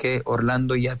Unidos. Así que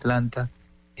Orlando y Atlanta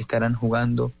estarán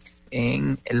jugando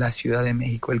en la Ciudad de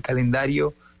México. El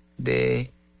calendario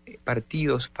de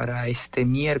partidos para este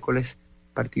miércoles,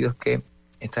 partidos que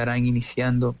estarán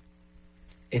iniciando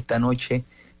esta noche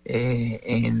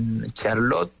en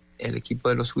Charlotte. El equipo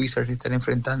de los Wizards estará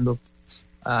enfrentando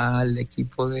al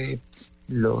equipo de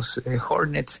los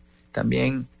Hornets.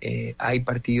 También hay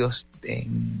partidos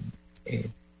en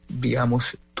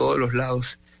digamos, todos los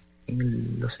lados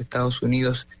en los Estados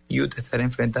Unidos. Utah estará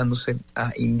enfrentándose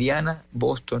a Indiana,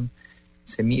 Boston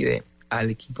se mide al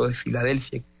equipo de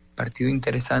Filadelfia, partido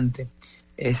interesante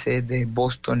ese de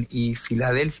Boston y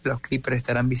Filadelfia. Los Clippers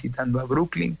estarán visitando a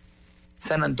Brooklyn,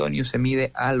 San Antonio se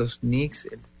mide a los Knicks,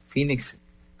 Phoenix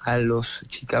a los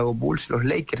Chicago Bulls, los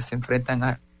Lakers se enfrentan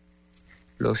a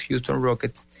los Houston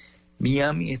Rockets,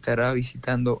 Miami estará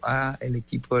visitando a el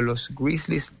equipo de los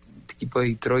Grizzlies, el equipo de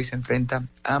Detroit se enfrenta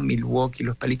a Milwaukee,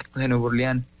 los Pelicans de Nueva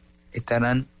Orleans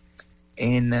estarán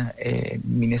en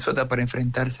Minnesota para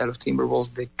enfrentarse a los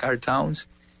Timberwolves de Karl Towns,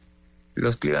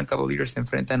 los Cleveland Cavaliers se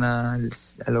enfrentan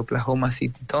al Oklahoma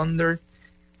City Thunder,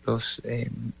 los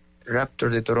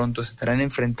Raptors de Toronto se estarán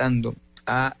enfrentando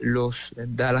a los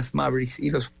Dallas Mavericks,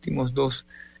 y los últimos dos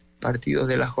partidos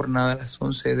de la jornada a las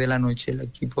 11 de la noche, el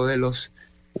equipo de los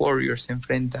Warriors se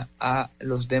enfrenta a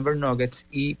los Denver Nuggets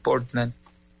y Portland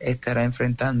estará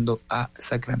enfrentando a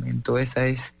Sacramento. Esa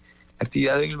es la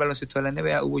actividad en el baloncesto de la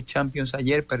NBA. Hubo Champions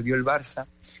ayer, perdió el Barça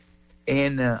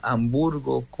en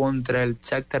Hamburgo contra el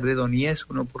Shakhtar de Donetsk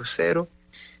 1-0.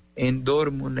 En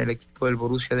Dortmund el equipo del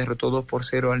Borussia derrotó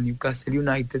 2-0 al Newcastle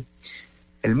United.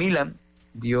 El Milan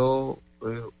dio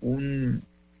una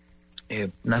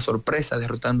sorpresa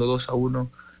derrotando 2-1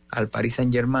 al Paris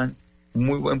Saint-Germain.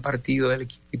 Muy buen partido del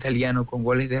equipo italiano con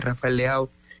goles de Rafael Leao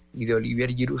y de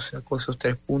Olivier Giroud. Sacó esos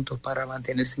 3 puntos para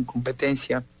mantenerse en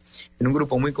competencia en un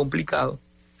grupo muy complicado.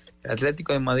 El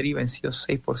Atlético de Madrid venció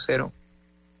 6-0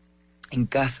 en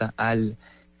casa a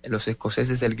los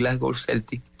escoceses del Glasgow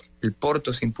Celtic. El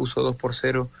Porto se impuso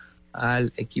 2-0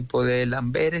 al equipo de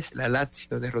Lamberes. La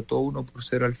Lazio derrotó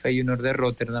 1-0 al Feyenoord de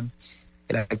Rotterdam.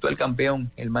 El actual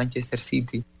campeón, el Manchester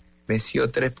City,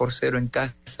 venció 3-0 en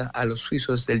casa a los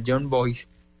suizos del Young Boys.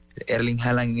 Erling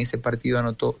Haaland en ese partido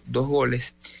anotó 2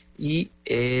 goles. Y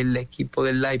el equipo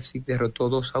del Leipzig derrotó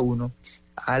 2-1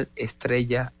 al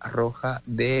Estrella Roja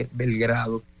de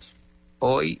Belgrado.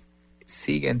 Hoy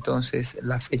sigue entonces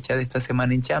la fecha de esta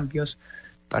semana en Champions.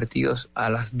 Partidos a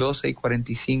las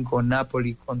 12:45,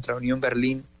 Napoli contra Unión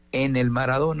Berlín en el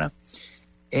Maradona.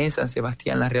 En San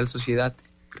Sebastián la Real Sociedad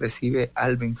recibe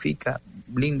al Benfica.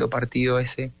 Lindo partido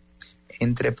ese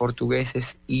entre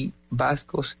portugueses y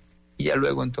vascos. Y ya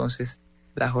luego entonces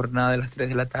la jornada de las 3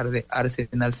 de la tarde,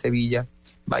 Arsenal Sevilla,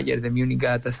 Bayern de Múnich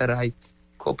Galatasaray,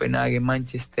 Copenhague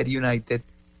Manchester United,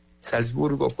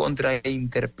 Salzburgo contra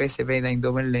Inter, PSV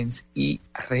Eindhoven Lens y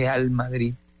Real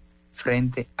Madrid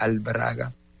frente al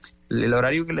Braga. El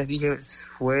horario que les dije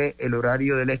fue el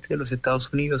horario del este de los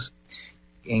Estados Unidos.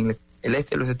 En el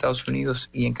este de los Estados Unidos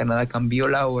y en Canadá cambió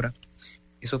la hora.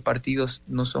 Esos partidos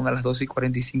no son a las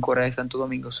 12:45 hora de Santo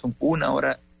Domingo, son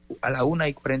a la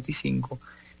 1:45,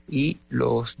 y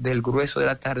los del grueso de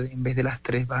la tarde, en vez de las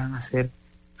 3, van a ser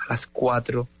a las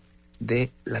 4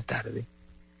 de la tarde.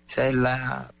 Esa es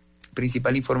la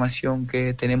principal información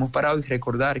que tenemos para hoy.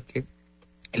 Recordar que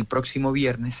el próximo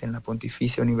viernes en la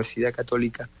Pontificia Universidad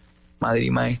Católica Madre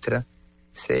y Maestra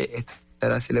se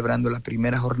estará celebrando la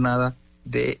primera jornada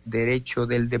de Derecho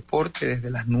del Deporte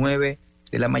desde las 9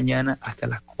 de la mañana hasta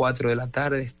las 4 de la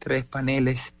tarde, 3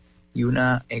 paneles y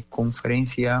una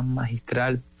conferencia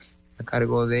magistral a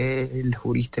cargo del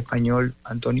jurista español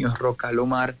Antonio Roca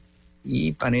Lomar,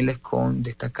 y paneles con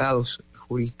destacados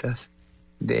juristas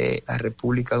de la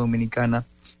República Dominicana.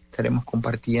 Estaremos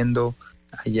compartiendo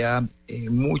allá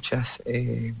muchas,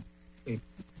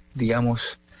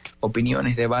 digamos,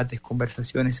 opiniones, debates,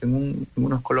 conversaciones en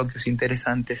unos coloquios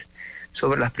interesantes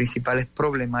sobre las principales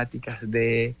problemáticas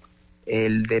de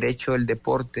el derecho del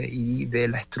deporte y de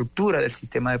la estructura del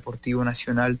sistema deportivo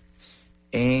nacional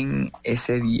en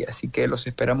ese día. Así que los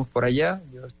esperamos por allá.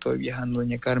 Yo estoy viajando,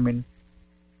 doña Carmen,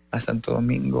 a Santo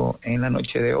Domingo en la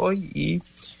noche de hoy, y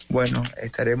bueno,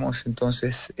 estaremos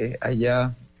entonces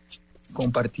allá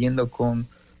compartiendo con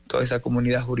toda esa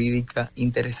comunidad jurídica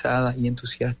interesada y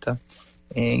entusiasta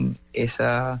en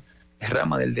esa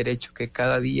rama del derecho que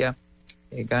cada día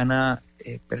gana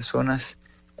personas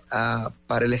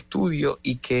para el estudio,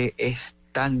 y que es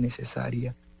tan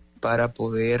necesaria para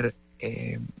poder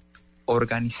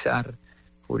organizar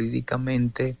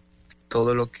jurídicamente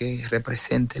todo lo que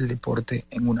representa el deporte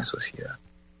en una sociedad.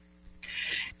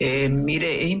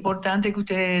 Mire, es importante que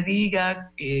usted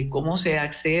diga cómo se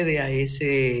accede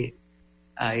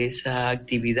a esa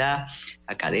actividad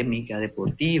académica,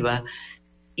 deportiva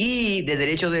y de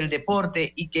derecho del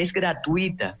deporte, y que es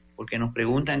gratuita, porque nos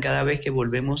preguntan cada vez que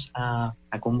volvemos a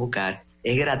convocar.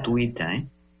 Es gratuita, ¿eh?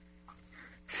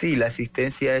 Sí, la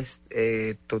asistencia es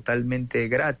totalmente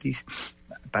gratis.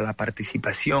 Para la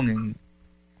participación en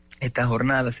esta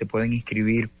jornada se pueden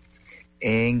inscribir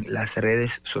en las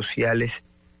redes sociales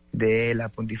de la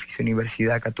Pontificia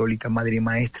Universidad Católica Madre y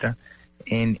Maestra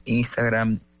en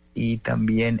Instagram y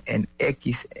también en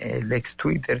X, el ex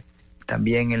Twitter,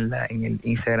 también en el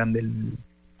Instagram del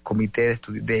Comité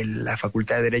de la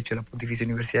Facultad de Derecho de la Pontificia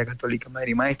Universidad Católica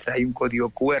Madre y Maestra. Hay un código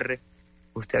QR,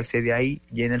 usted accede ahí,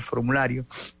 llena el formulario.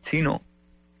 Si no,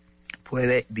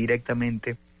 puede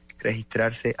directamente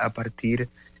registrarse a partir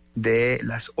de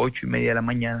las 8:30 de la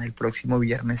mañana el próximo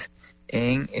viernes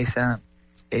en esa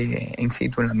en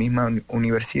situ, en la misma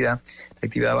universidad. La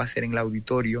actividad va a ser en el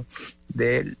auditorio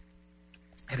del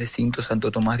recinto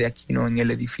Santo Tomás de Aquino, en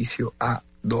el edificio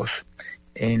A2,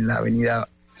 en la avenida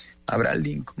Abraham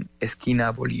Lincoln,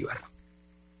 esquina Bolívar.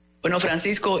 Bueno,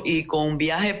 Francisco, y con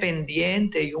viaje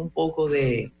pendiente y un poco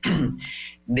de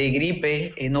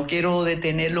gripe, no quiero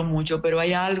detenerlo mucho, pero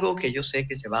hay algo que yo sé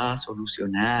que se va a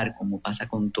solucionar, como pasa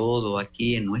con todo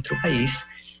aquí en nuestro país.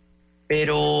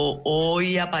 Pero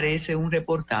hoy aparece un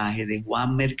reportaje de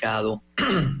Juan Mercado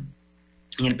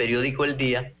en el periódico El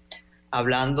Día,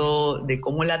 hablando de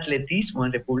cómo el atletismo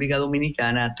en República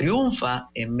Dominicana triunfa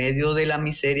en medio de la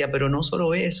miseria, pero no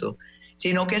solo eso,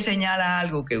 sino que señala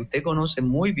algo que usted conoce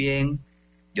muy bien,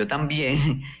 yo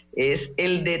también, es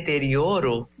el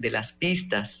deterioro de las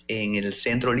pistas en el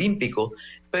Centro Olímpico.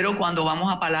 Pero cuando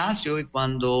vamos a Palacio y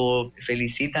cuando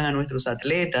felicitan a nuestros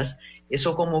atletas,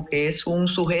 eso como que es un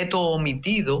sujeto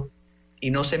omitido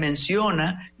y no se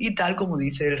menciona, y tal como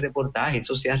dice el reportaje,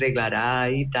 eso se arreglará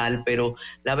y tal, pero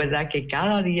la verdad que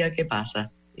cada día que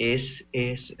pasa es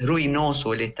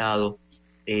ruinoso el estado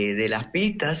de las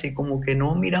pistas y como que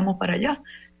no miramos para allá.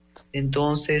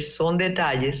 Entonces son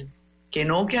detalles que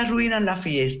no que arruinan la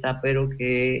fiesta, pero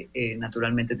que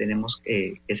naturalmente tenemos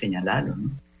que señalarlo,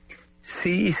 ¿no?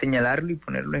 Sí, señalarlo y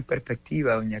ponerlo en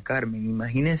perspectiva, doña Carmen.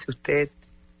 Imagínense usted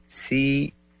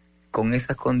si con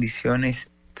esas condiciones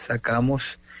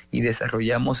sacamos y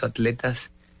desarrollamos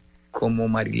atletas como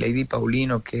Marilady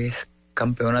Paulino, que es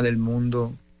campeona del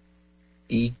mundo,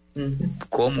 y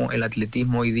cómo el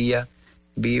atletismo hoy día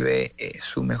vive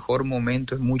su mejor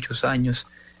momento en muchos años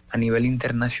a nivel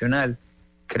internacional.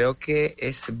 Creo que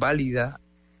es válida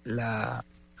la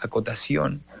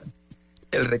acotación.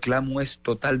 El reclamo es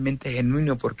totalmente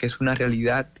genuino porque es una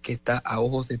realidad que está a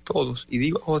ojos de todos. Y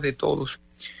digo ojos de todos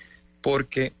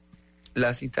porque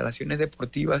las instalaciones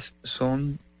deportivas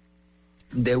son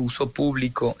de uso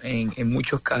público en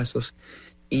muchos casos,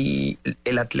 y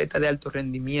el atleta de alto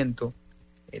rendimiento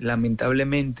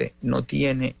lamentablemente no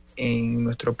tiene en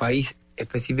nuestro país,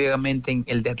 específicamente en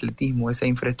el de atletismo, esa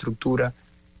infraestructura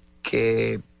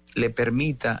que le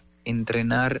permita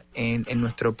entrenar en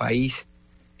nuestro país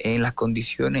en las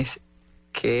condiciones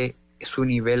que su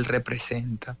nivel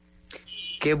representa.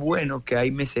 Qué bueno que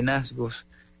hay mecenazgos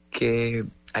que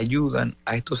ayudan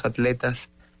a estos atletas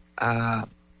a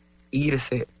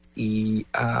irse y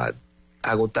a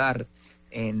agotar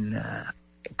en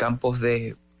campos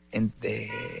de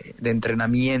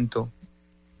entrenamiento,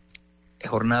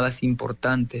 jornadas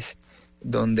importantes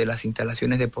donde las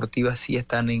instalaciones deportivas sí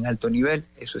están en alto nivel.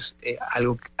 Eso es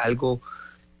algo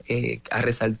a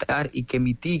resaltar y que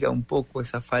mitiga un poco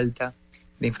esa falta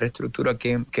de infraestructura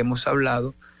que hemos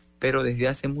hablado, pero desde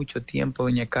hace mucho tiempo,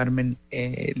 doña Carmen,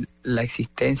 la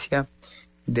existencia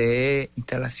de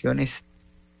instalaciones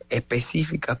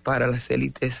específicas para las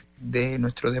élites de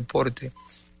nuestro deporte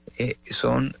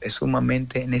son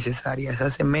sumamente necesarias.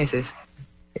 Hace meses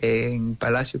en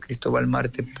Palacio Cristóbal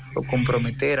Marte pudo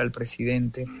comprometer al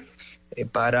presidente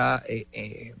para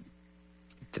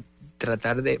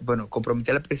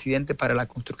comprometer al presidente para la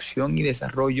construcción y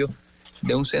desarrollo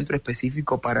de un centro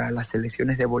específico para las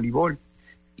selecciones de voleibol.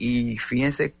 Y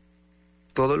fíjense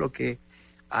todo lo que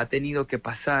ha tenido que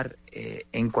pasar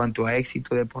en cuanto a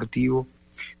éxito deportivo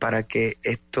para que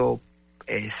esto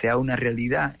sea una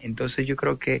realidad. Entonces yo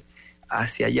creo que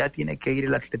hacia allá tiene que ir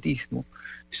el atletismo.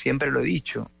 Siempre lo he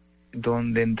dicho,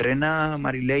 donde entrena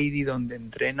Marilady, donde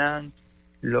entrenan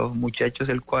los muchachos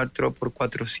del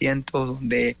 4x400,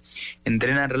 donde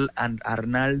entrena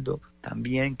Arnaldo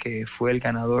también, que fue el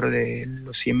ganador de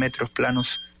los 100 metros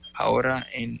planos ahora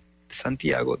en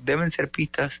Santiago, deben ser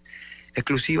pistas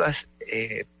exclusivas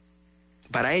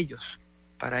para ellos,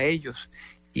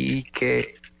 y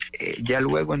que ya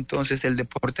luego entonces el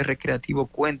deporte recreativo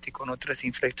cuente con otras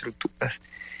infraestructuras.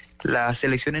 Las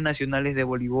selecciones nacionales de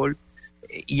voleibol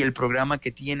y el programa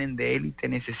que tienen de élite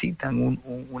necesitan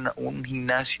un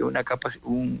gimnasio,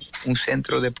 un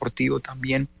centro deportivo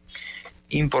también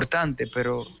importante,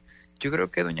 pero yo creo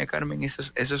que, doña Carmen, eso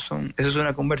es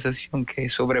una conversación que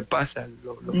sobrepasa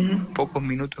los pocos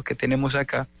minutos que tenemos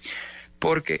acá,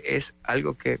 porque es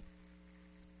algo que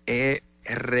he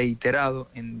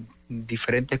reiterado en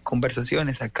diferentes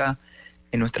conversaciones acá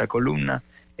en nuestra columna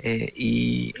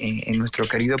y en nuestro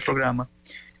querido programa,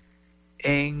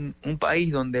 en un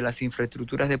país donde las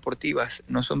infraestructuras deportivas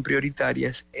no son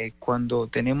prioritarias, cuando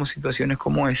tenemos situaciones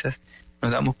como esas,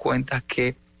 nos damos cuenta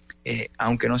que,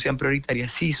 aunque no sean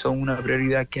prioritarias, sí son una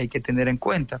prioridad que hay que tener en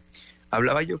cuenta.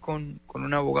 Hablaba yo con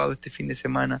un abogado este fin de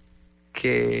semana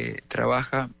que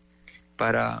trabaja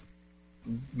para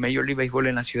Major League Baseball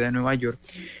en la ciudad de Nueva York,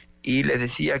 y les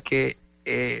decía que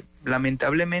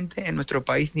lamentablemente en nuestro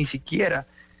país ni siquiera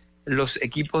los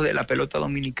equipos de la pelota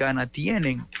dominicana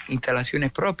tienen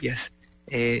instalaciones propias,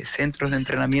 centros de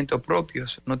entrenamiento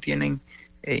propios, no tienen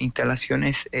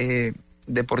instalaciones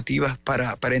deportivas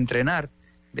para entrenar.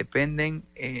 Dependen,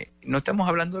 no estamos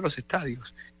hablando de los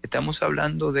estadios, estamos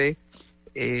hablando de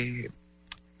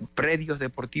predios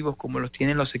deportivos como los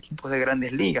tienen los equipos de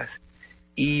grandes ligas.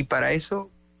 Y para eso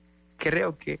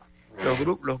creo que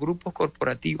los grupos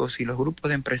corporativos y los grupos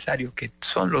de empresarios que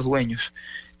son los dueños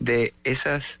de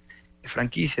esas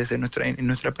franquicias en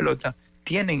nuestra pelota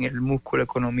tienen el músculo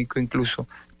económico incluso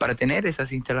para tener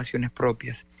esas instalaciones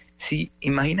propias.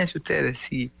 Imagínense ustedes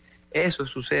si eso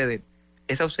sucede,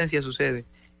 esa ausencia sucede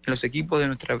en los equipos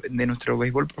de nuestro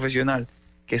béisbol profesional,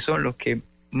 que son los que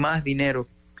más dinero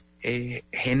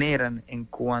generan en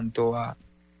cuanto a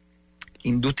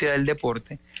industria del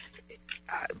deporte,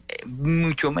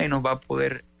 mucho menos va a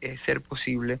poder ser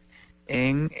posible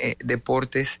en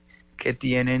deportes que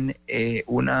tienen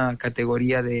una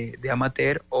categoría de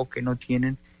amateur o que no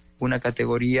tienen una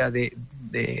categoría de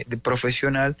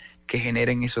profesional que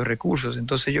generen esos recursos.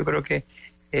 Entonces yo creo que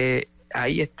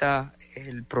ahí está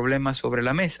el problema sobre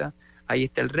la mesa, ahí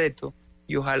está el reto,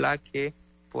 y ojalá que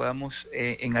podamos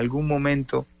en algún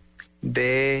momento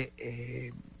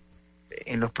en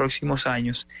los próximos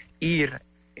años ir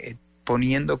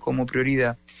poniendo como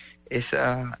prioridad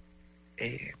esa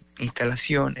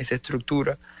instalación, esa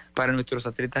estructura para nuestros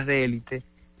atletas de élite,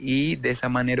 y de esa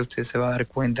manera usted se va a dar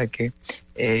cuenta que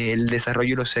el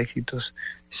desarrollo y los éxitos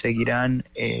seguirán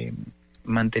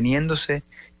manteniéndose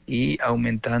y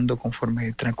aumentando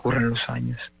conforme transcurren los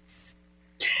años.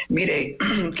 Mire,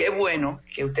 qué bueno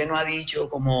que usted no ha dicho,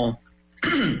 como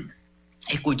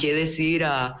escuché decir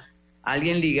a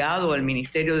alguien ligado al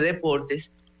Ministerio de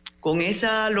Deportes, con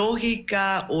esa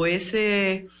lógica o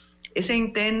ese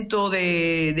intento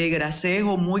de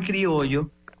gracejo muy criollo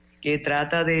que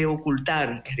trata de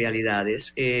ocultar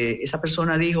realidades. Esa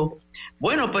persona dijo,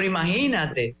 bueno, pero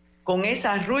imagínate, con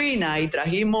esa ruina y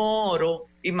trajimos oro,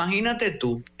 imagínate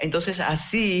tú. Entonces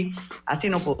así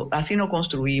no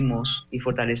construimos y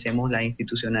fortalecemos la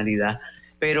institucionalidad.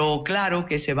 Pero claro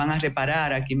que se van a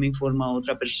reparar. Aquí me informa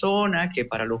otra persona que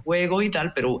para los juegos y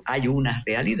tal, pero hay una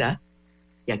realidad,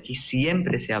 y aquí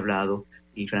siempre se ha hablado,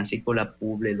 y Francisco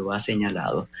Lapuble lo ha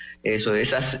señalado.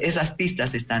 Esas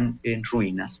pistas están en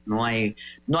ruinas. No hay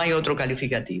otro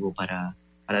calificativo para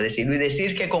decirlo. Y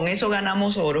decir que con eso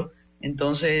ganamos oro,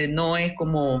 entonces no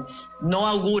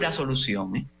augura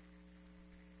solución.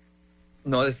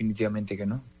 No, definitivamente que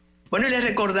no. Bueno, y les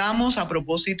recordamos, a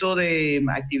propósito de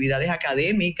actividades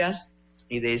académicas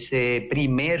y de ese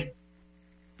primer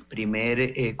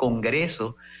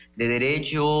congreso de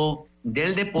Derecho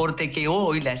del Deporte, que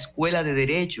hoy la Escuela de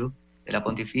Derecho de la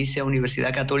Pontificia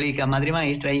Universidad Católica Madre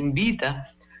Maestra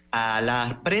invita a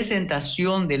la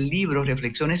presentación del libro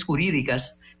Reflexiones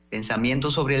Jurídicas,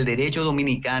 Pensamientos sobre el Derecho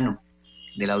Dominicano,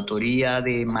 de la autoría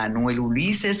de Manuel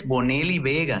Ulises Bonelli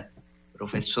Vega,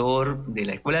 profesor de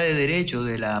la Escuela de Derecho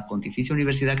de la Pontificia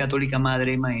Universidad Católica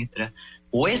Madre Maestra,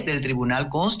 juez del Tribunal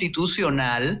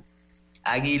Constitucional,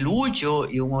 aguilucho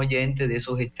y un oyente de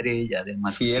esos estrellas del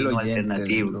matutino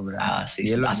alternativo.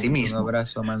 Así mismo. Un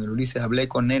abrazo a Manuel Ulises. Hablé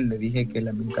con él, le dije que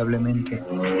lamentablemente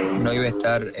no iba a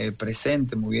estar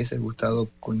presente, me hubiese gustado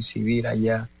coincidir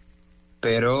allá,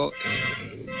 pero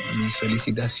mis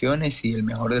felicitaciones y el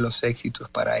mejor de los éxitos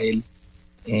para él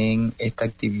en esta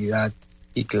actividad,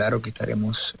 y claro que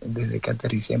estaremos desde que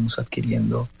aterricemos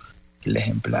adquiriendo el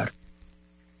ejemplar.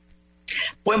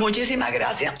 Pues muchísimas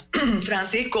gracias,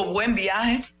 Francisco, buen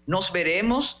viaje, nos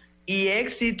veremos, y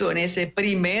éxito en ese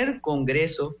primer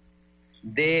congreso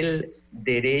del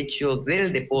derecho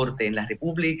del deporte en la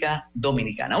República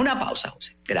Dominicana. Una pausa,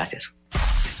 José. Gracias.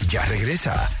 Ya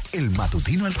regresa el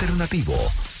matutino alternativo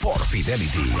por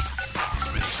Fidelity.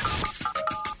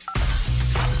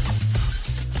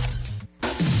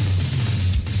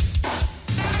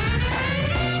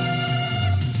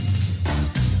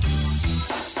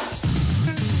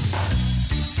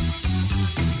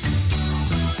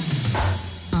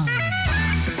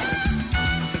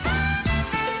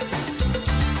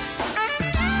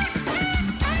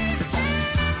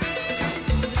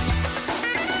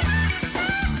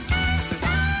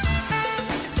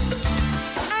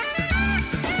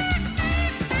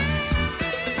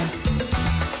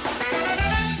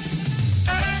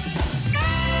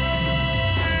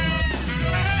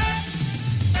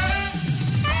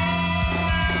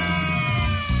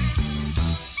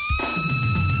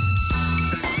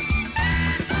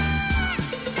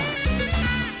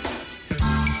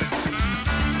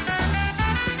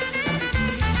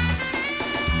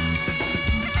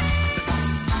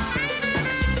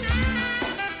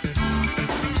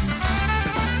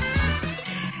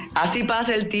 Así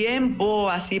pasa el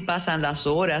tiempo, así pasan las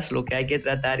horas. Lo que hay que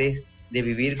tratar es de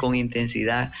vivir con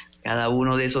intensidad cada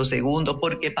uno de esos segundos,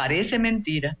 porque parece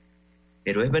mentira,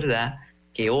 pero es verdad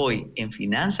que hoy en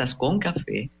Finanzas con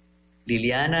Café,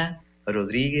 Liliana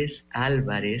Rodríguez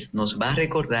Álvarez nos va a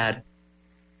recordar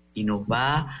y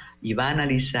va a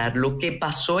analizar lo que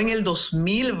pasó en el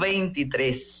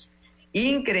 2023.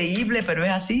 Increíble, pero es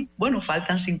así. Bueno,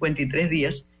 faltan 53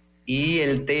 días y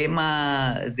el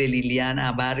tema de Liliana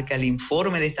abarca el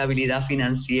informe de estabilidad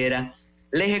financiera,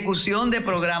 la ejecución de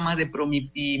programas de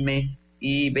Promipyme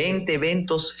y 20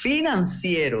 eventos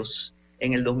financieros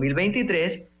en el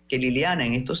 2023, que Liliana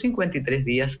en estos 53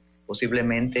 días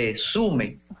posiblemente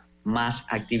sume más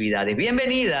actividades.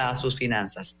 Bienvenida a sus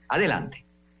finanzas. Adelante.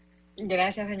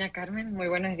 Gracias, doña Carmen. Muy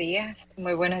buenos días.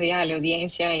 Muy buenos días a la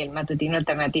audiencia y el Matutino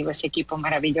Alternativo, ese equipo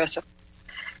maravilloso.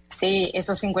 Sí,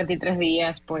 esos 53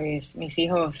 días, pues mis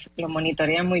hijos lo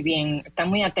monitorean muy bien. Están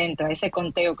muy atentos a ese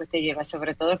conteo que usted lleva,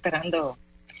 sobre todo esperando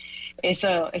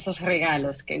esos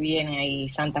regalos que viene ahí,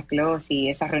 Santa Claus, y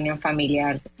esa reunión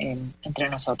familiar entre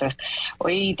nosotros.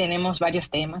 Hoy tenemos varios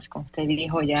temas, como usted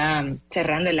dijo, ya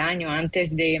cerrando el año,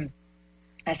 antes de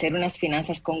hacer unas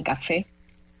finanzas con café,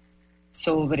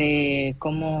 sobre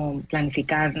cómo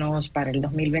planificarnos para el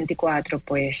 2024,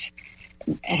 pues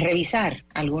revisar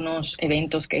algunos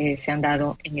eventos que se han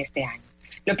dado en este año.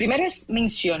 Lo primero es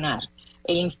mencionar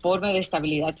el informe de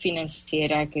estabilidad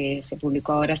financiera que se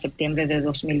publicó ahora en septiembre de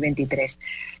 2023.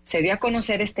 Se dio a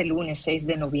conocer este lunes 6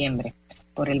 de noviembre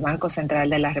por el Banco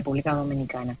Central de la República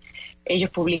Dominicana.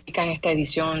 Ellos publican esta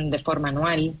edición de forma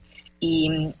anual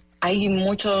y hay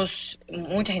muchas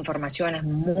informaciones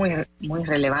muy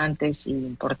relevantes e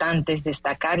importantes.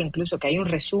 Destacar incluso que hay un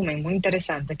resumen muy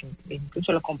interesante, que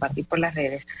incluso lo compartí por las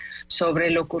redes, sobre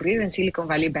lo ocurrido en Silicon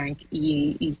Valley Bank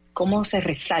y cómo se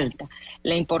resalta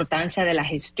la importancia de la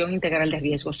gestión integral de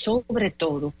riesgos, sobre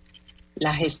todo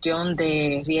la gestión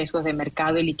de riesgos de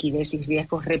mercado y liquidez y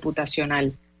riesgos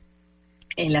reputacional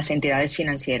en las entidades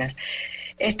financieras.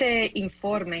 Este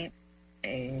informe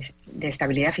de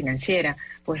estabilidad financiera,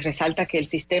 pues resalta que el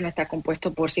sistema está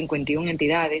compuesto por 51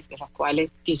 entidades, de las cuales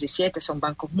 17 son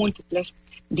bancos múltiples,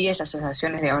 10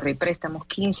 asociaciones de ahorro y préstamos,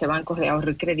 15 bancos de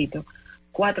ahorro y crédito,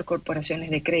 4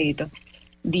 corporaciones de crédito,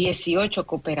 18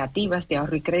 cooperativas de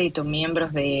ahorro y crédito,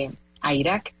 miembros de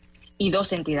AIRAC, y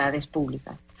 2 entidades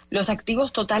públicas. Los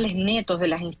activos totales netos de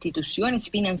las instituciones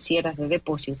financieras de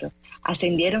depósito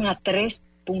ascendieron a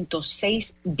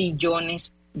 3.6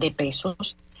 billones de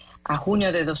pesos a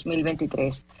junio de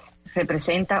 2023.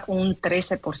 Representa un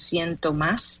 13%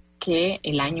 más que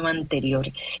el año anterior.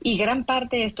 Y gran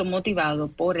parte de esto motivado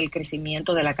por el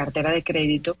crecimiento de la cartera de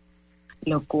crédito,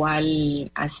 lo cual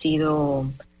ha sido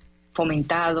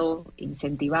fomentado,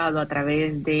 incentivado a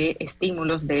través de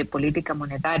estímulos de política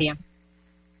monetaria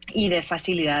y de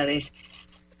facilidades,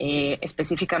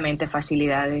 específicamente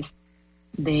facilidades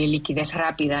de liquidez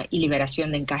rápida y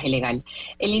liberación de encaje legal.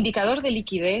 El indicador de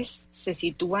liquidez se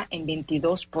sitúa en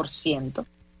 22%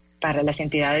 para las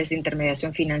entidades de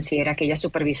intermediación financiera, aquellas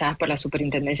supervisadas por la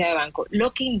Superintendencia de Banco,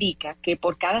 lo que indica que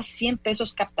por cada 100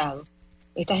 pesos captados,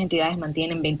 estas entidades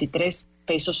mantienen 23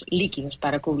 pesos líquidos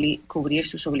para cubrir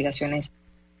sus obligaciones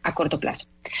a corto plazo.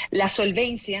 La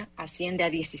solvencia asciende a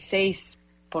 16%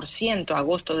 a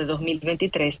agosto de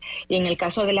 2023 y en el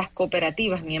caso de las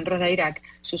cooperativas miembros de AIRAC,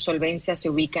 su solvencia se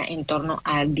ubica en torno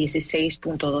al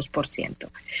 16.2%.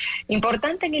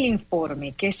 Importante en el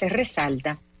informe que se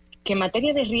resalta que en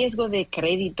materia de riesgo de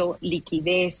crédito,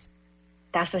 liquidez,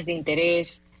 tasas de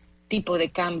interés, tipo de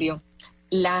cambio,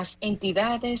 las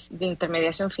entidades de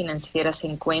intermediación financiera se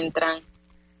encuentran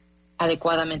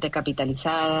adecuadamente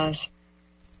capitalizadas,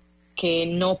 que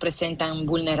no presentan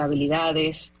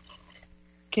vulnerabilidades,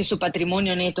 que su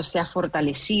patrimonio neto se ha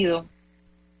fortalecido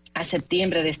a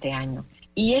septiembre de este año.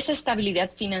 Y esa estabilidad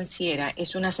financiera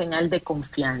es una señal de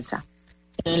confianza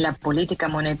en la política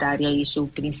monetaria y su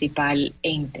principal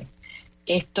ente.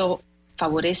 Esto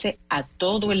favorece a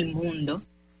todo el mundo,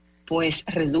 pues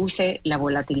reduce la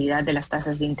volatilidad de las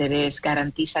tasas de interés,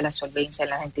 garantiza la solvencia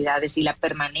de las entidades y la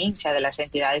permanencia de las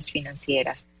entidades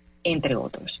financieras, entre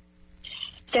otros.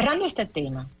 Cerrando este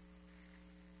tema,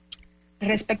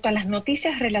 respecto a las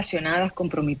noticias relacionadas con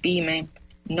Promipyme,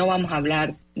 no vamos a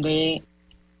hablar de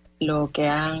lo que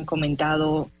han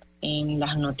comentado en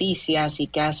las noticias y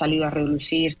que ha salido a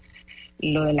relucir,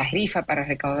 lo de la rifa para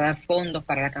recaudar fondos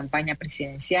para la campaña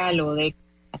presidencial o de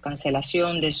la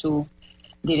cancelación de su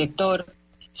director,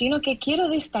 sino que quiero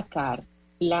destacar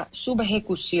la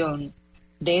subejecución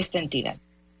de esta entidad.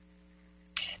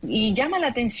 Y llama la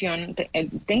atención,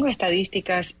 tengo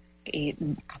estadísticas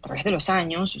a través de los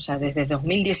años, o sea, desde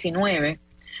 2019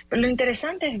 Pero lo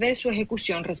interesante es ver su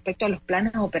ejecución respecto a los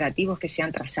planes operativos que se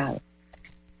han trazado.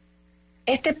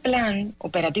 Este plan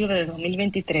operativo de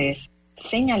 2023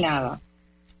 señalaba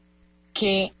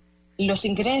que los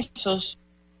ingresos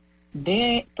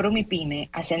de Promipyme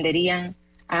ascenderían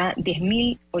a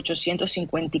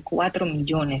 10.854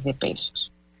 millones de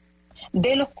pesos,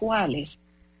 de los cuales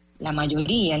la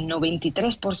mayoría, el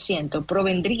 93%,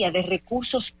 provendría de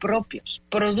recursos propios,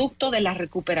 producto de la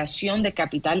recuperación de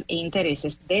capital e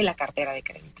intereses de la cartera de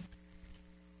crédito.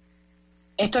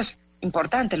 Esto es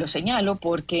importante, lo señalo,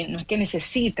 porque no es que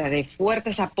necesita de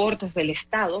fuertes aportes del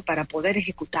Estado para poder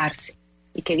ejecutarse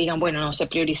y que digan, bueno, no, se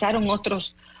priorizaron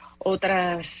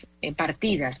otras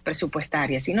partidas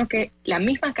presupuestarias, sino que la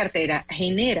misma cartera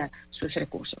genera sus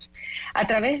recursos. A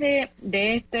través de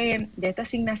esta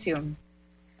asignación,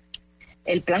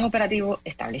 el plan operativo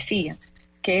establecía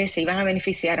que se iban a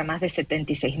beneficiar a más de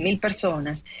 76.000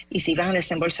 personas y se iban a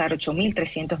desembolsar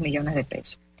 8.300 millones de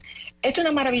pesos. Esto es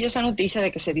una maravillosa noticia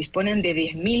de que se disponen de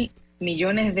 10.000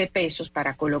 millones de pesos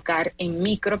para colocar en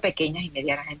micro, pequeñas y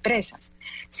medianas empresas.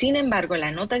 Sin embargo,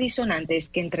 la nota disonante es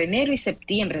que entre enero y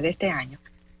septiembre de este año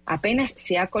apenas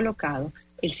se ha colocado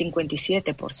el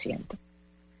 57%.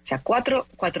 O sea,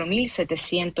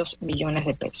 4.700 millones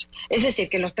de pesos. Es decir,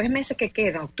 que los 3 meses que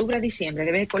quedan, octubre a diciembre,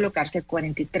 debe colocarse el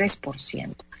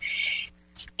 43%.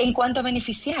 En cuanto a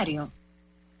beneficiario,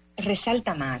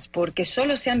 resalta más, porque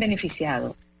solo se han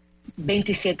beneficiado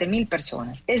 27.000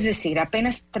 personas, es decir,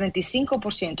 apenas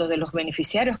 35% de los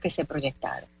beneficiarios que se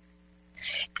proyectaron.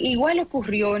 Igual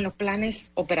ocurrió en los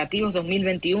planes operativos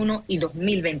 2021 y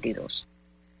 2022.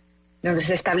 Donde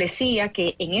se establecía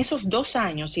que en esos 2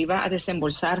 años se iba a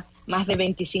desembolsar más de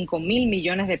 25.000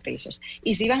 millones de pesos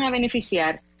y se iban a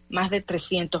beneficiar más de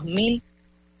 300.000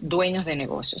 dueños de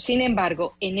negocios. Sin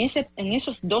embargo, en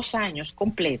esos 2 años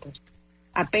completos,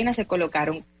 apenas se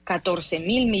colocaron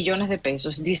 14.000 millones de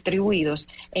pesos distribuidos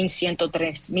en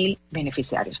 103.000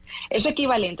 beneficiarios. Eso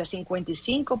equivalente a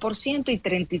 55% y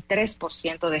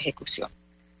 33% de ejecución.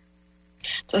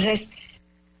 Entonces,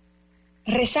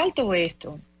 resalto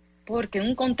esto porque en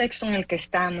un contexto en el que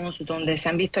estamos, donde se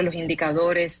han visto los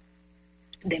indicadores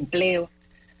de empleo,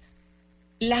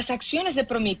 las acciones de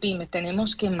Promipyme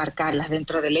tenemos que enmarcarlas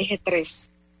dentro del eje 3,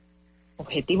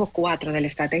 objetivo 4 de la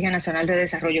Estrategia Nacional de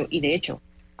Desarrollo, y de hecho,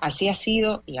 así ha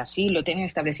sido y así lo tienen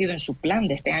establecido en su plan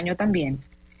de este año también.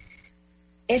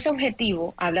 Ese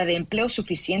objetivo habla de empleos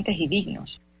suficientes y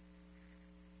dignos,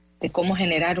 de cómo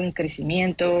generar un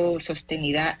crecimiento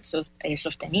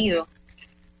sostenido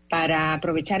para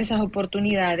aprovechar esas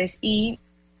oportunidades e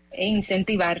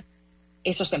incentivar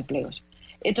esos empleos.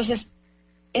 Entonces,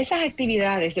 esas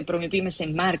actividades de Promipyme se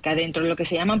enmarcan dentro de lo que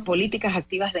se llaman políticas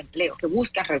activas de empleo, que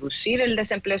buscan reducir el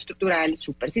desempleo estructural,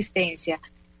 su persistencia,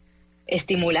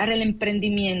 estimular el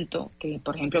emprendimiento, que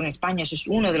por ejemplo en España eso es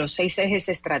uno de los 6 ejes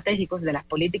estratégicos de las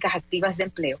políticas activas de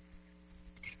empleo,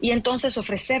 y entonces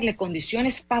ofrecerle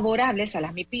condiciones favorables a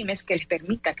las MIPYMES que les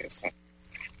permita crecer.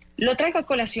 Lo traigo a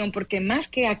colación porque más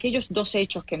que aquellos 2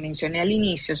 hechos que mencioné al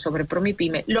inicio sobre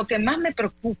Promipyme, lo que más me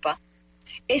preocupa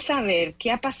es saber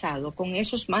qué ha pasado con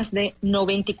esos más de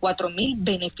 94.000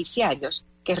 beneficiarios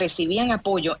que recibían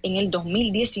apoyo en el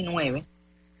 2019,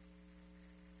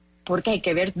 porque hay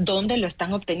que ver dónde lo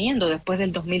están obteniendo después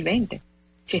del 2020,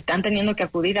 si están teniendo que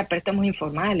acudir a préstamos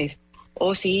informales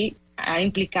o si ha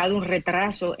implicado un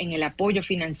retraso en el apoyo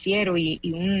financiero y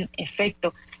un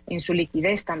efecto en su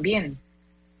liquidez también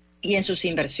y en sus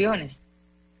inversiones.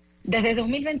 Desde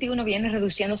 2021 viene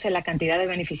reduciéndose la cantidad de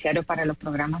beneficiarios para los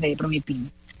programas de Promipyme.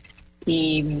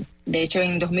 Y de hecho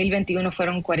en 2021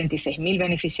 fueron 46.000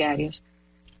 beneficiarios.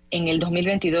 En el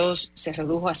 2022 se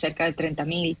redujo a cerca de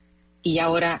 30.000 y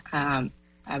ahora a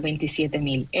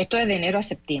 27.000. Esto es de enero a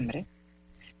septiembre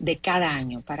de cada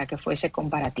año para que fuese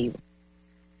comparativo.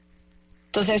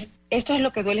 Entonces, esto es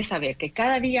lo que duele saber, que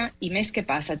cada día y mes que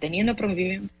pasa, teniendo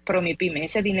Promipyme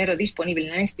ese dinero disponible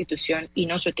en la institución y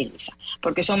no se utiliza,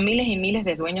 porque son miles y miles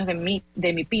de dueños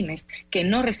de MIPYMES que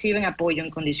no reciben apoyo en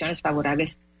condiciones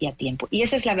favorables y a tiempo. Y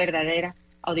esa es la verdadera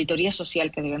auditoría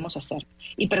social que debemos hacer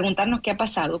y preguntarnos qué ha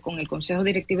pasado con el Consejo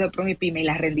Directivo de Promipyme y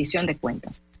la rendición de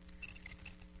cuentas.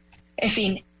 En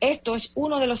fin, esto es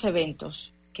uno de los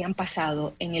eventos que han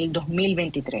pasado en el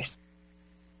 2023.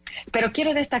 Pero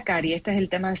quiero destacar, y este es el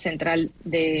tema central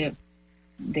de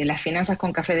las finanzas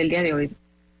con café del día de hoy,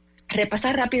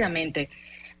 repasar rápidamente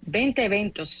 20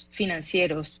 eventos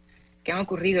financieros que han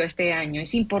ocurrido este año.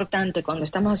 Es importante cuando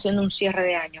estamos haciendo un cierre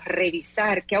de año,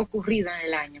 revisar qué ha ocurrido en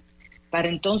el año, para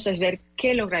entonces ver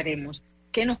qué lograremos,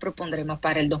 qué nos propondremos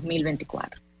para el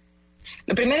 2024.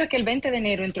 Lo primero es que el 20 de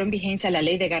enero entró en vigencia la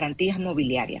Ley de Garantías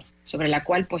Mobiliarias, sobre la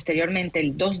cual posteriormente,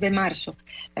 el 2 de marzo,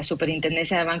 la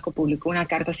Superintendencia de Banco publicó una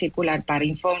carta circular para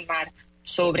informar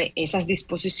sobre esas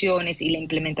disposiciones y la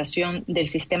implementación del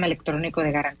Sistema Electrónico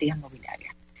de Garantías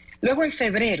Mobiliarias. Luego, en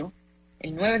febrero,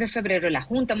 el 9 de febrero, la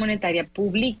Junta Monetaria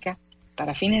publica,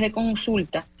 para fines de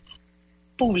consulta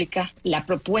pública, la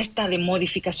propuesta de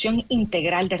modificación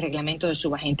integral del reglamento de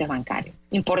subagentes bancarios.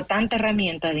 Importante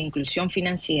herramienta de inclusión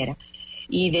financiera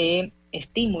y de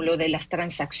estímulo de las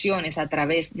transacciones a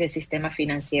través del sistema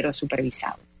financiero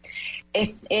supervisado.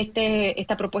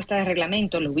 Esta propuesta de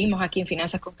reglamento, lo vimos aquí en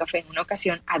Finanzas con Café en una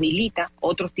ocasión, habilita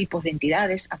otros tipos de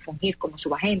entidades a fungir como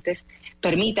subagentes,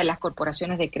 permite a las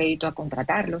corporaciones de crédito a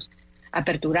contratarlos,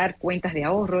 aperturar cuentas de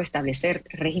ahorro, establecer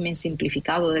régimen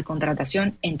simplificado de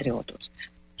contratación, entre otros.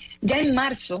 Ya en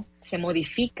marzo se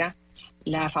modifica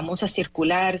la famosa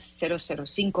circular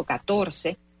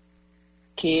 00514,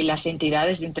 que las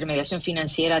entidades de intermediación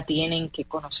financiera tienen que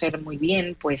conocer muy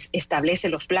bien, pues establece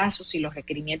los plazos y los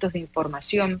requerimientos de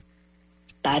información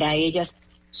para ellas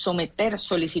someter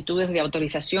solicitudes de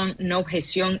autorización, no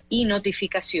objeción y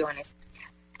notificaciones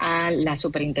a la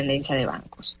Superintendencia de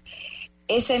Bancos.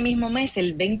 Ese mismo mes,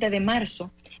 el 20 de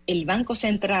marzo, el Banco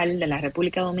Central de la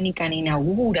República Dominicana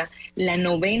inaugura la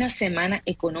 9ª Semana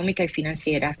Económica y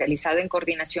Financiera, realizada en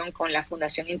coordinación con la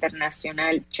Fundación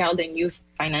Internacional Child and Youth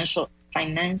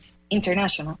Finance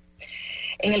International,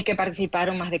 en el que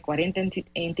participaron más de 40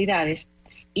 entidades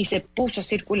y se puso a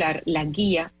circular la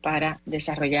guía para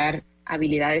desarrollar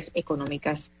habilidades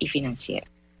económicas y financieras.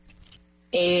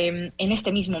 En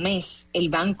este mismo mes, el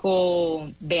Banco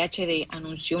BHD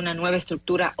anunció una nueva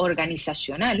estructura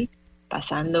organizacional,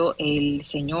 pasando el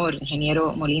señor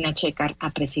ingeniero Molina Checar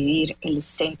a presidir el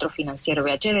Centro Financiero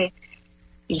BHD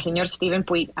y el señor Steven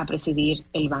Puig a presidir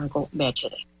el Banco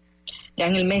BHD. Ya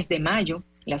en el mes de mayo,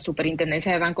 la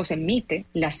Superintendencia de Bancos emite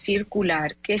la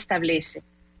circular que establece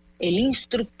el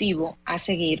instructivo a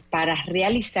seguir para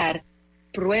realizar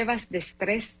pruebas de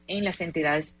estrés en las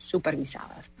entidades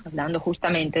supervisadas, hablando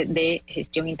justamente de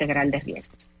gestión integral de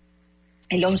riesgos.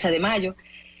 El 11 de mayo,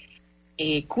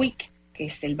 Quick, que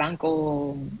es el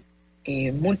banco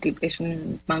es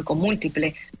un banco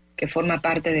múltiple que forma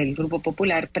parte del Grupo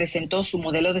Popular, presentó su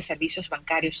modelo de servicios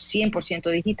bancarios 100%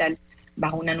 digital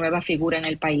bajo una nueva figura en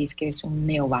el país, que es un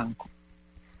neobanco.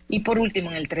 Y por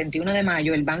último, en el 31 de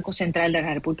mayo, el Banco Central de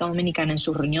la República Dominicana, en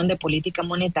su reunión de política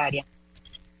monetaria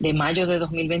de mayo de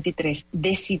 2023,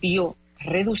 decidió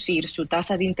reducir su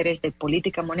tasa de interés de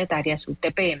política monetaria, su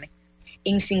TPM,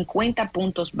 en 50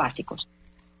 puntos básicos,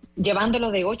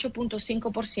 llevándolo de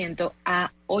 8.5%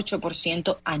 a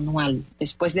 8% anual,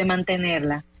 después de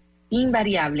mantenerla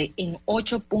invariable en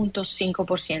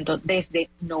 8.5% desde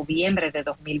noviembre de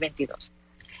 2022.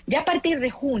 Ya a partir de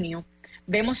junio,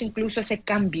 vemos incluso ese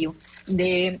cambio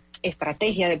de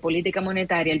estrategia de política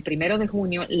monetaria. El 1 de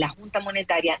junio, la Junta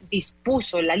Monetaria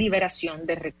dispuso la liberación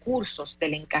de recursos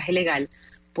del encaje legal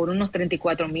por unos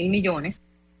 34.000 millones,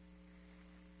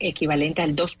 equivalente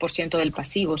al 2% del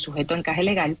pasivo sujeto a encaje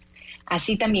legal,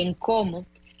 así también como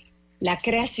la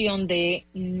creación de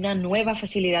una nueva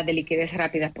facilidad de liquidez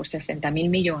rápida por 60.000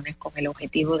 millones con el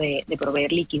objetivo de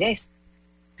proveer liquidez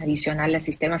adicional al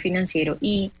sistema financiero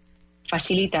y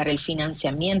facilitar el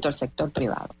financiamiento al sector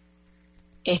privado.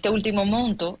 Este último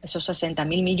monto, esos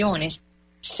 60.000 millones,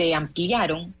 se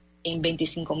ampliaron en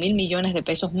 25.000 millones de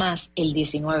pesos más el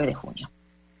 19 de junio.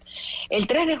 El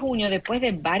 3 de junio, después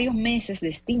de varios meses de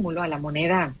estímulo a la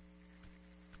moneda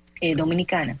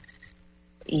dominicana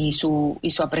y su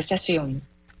apreciación,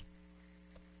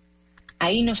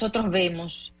 ahí nosotros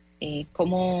vemos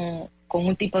cómo con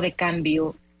un tipo de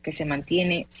cambio que se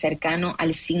mantiene cercano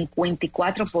al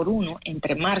 54-1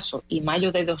 entre marzo y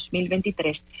mayo de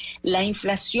 2023, la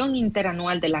inflación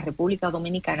interanual de la República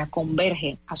Dominicana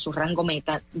converge a su rango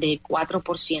meta de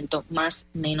 4% más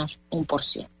menos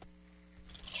 1%.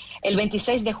 El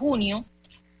 26 de junio,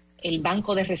 el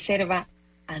Banco de Reserva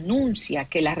anuncia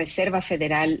que la Reserva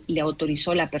Federal le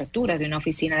autorizó la apertura de una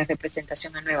oficina de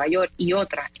representación en Nueva York y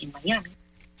otra en Miami,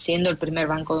 siendo el primer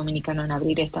banco dominicano en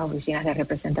abrir estas oficinas de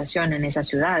representación en esas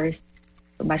ciudades.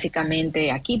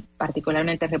 Básicamente aquí,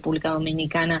 particularmente en República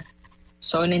Dominicana,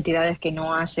 son entidades que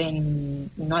no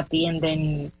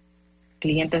atienden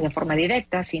clientes de forma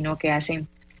directa, sino que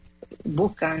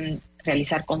buscan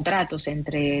realizar contratos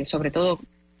entre, sobre todo,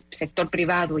 sector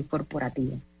privado y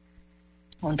corporativo,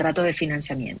 contratos de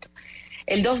financiamiento.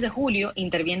 El 2 de julio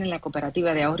interviene la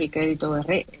Cooperativa de Ahorro y Crédito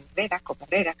Herrera,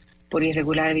 Coperrera, por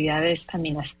irregularidades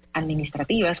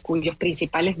administrativas, cuyos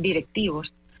principales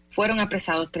directivos fueron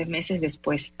apresados 3 meses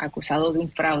después, acusados de un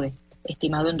fraude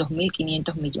estimado en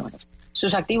 2.500 millones.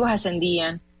 Sus activos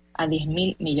ascendían a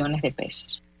 10.000 millones de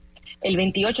pesos. El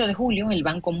 28 de julio, el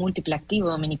Banco Múltiple Activo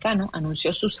Dominicano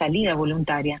anunció su salida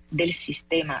voluntaria del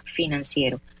sistema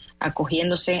financiero,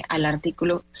 acogiéndose al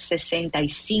artículo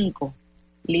 65,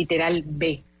 literal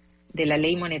B, de la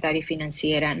Ley Monetaria y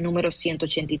Financiera número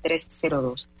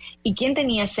 18302, y quien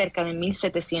tenía cerca de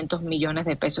 1.700 millones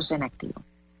de pesos en activo.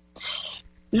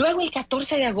 Luego, el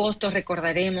 14 de agosto,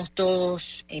 recordaremos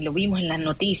todos, lo vimos en las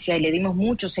noticias y le dimos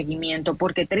mucho seguimiento,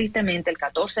 porque tristemente el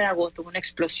 14 de agosto hubo una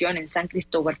explosión en San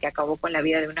Cristóbal que acabó con la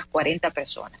vida de unas 40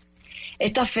 personas.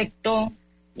 Esto afectó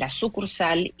la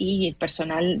sucursal y el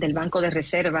personal del Banco de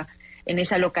Reserva en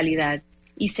esa localidad,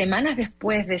 y semanas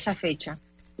después de esa fecha,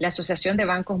 la Asociación de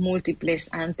Bancos Múltiples,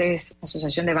 antes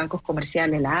Asociación de Bancos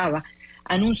Comerciales, la ABA,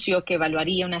 anunció que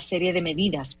evaluaría una serie de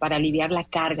medidas para aliviar la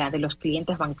carga de los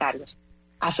clientes bancarios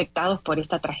afectados por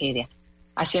esta tragedia,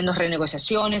 haciendo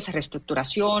renegociaciones,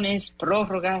 reestructuraciones,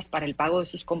 prórrogas para el pago de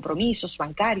sus compromisos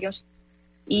bancarios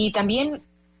y también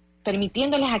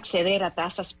permitiéndoles acceder a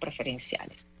tasas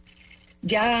preferenciales.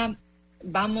 Ya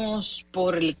vamos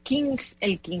por el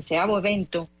 15º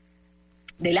evento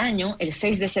del año. El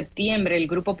 6 de septiembre el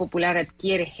Grupo Popular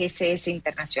adquiere GCS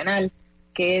Internacional,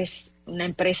 que es una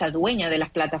empresa dueña de las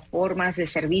plataformas de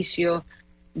servicio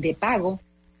de pago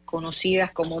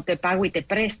conocidas como Te Pago y Te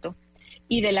Presto,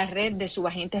 y de la red de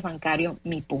subagentes bancarios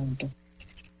Mi Punto.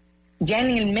 Ya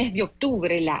en el mes de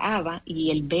octubre, la ABA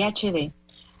y el BHD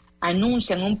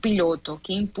anuncian un piloto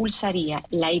que impulsaría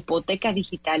la hipoteca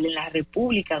digital en la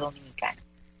República Dominicana.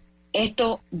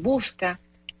 Esto busca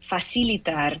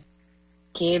facilitar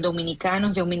que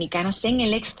dominicanos y dominicanas en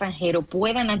el extranjero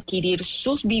puedan adquirir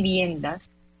sus viviendas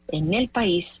en el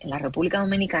país, en la República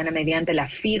Dominicana, mediante la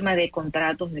firma de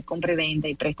contratos de compra y venta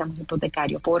y préstamos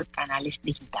hipotecarios por canales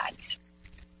digitales.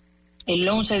 El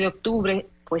 11 de octubre,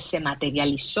 pues, se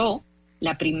materializó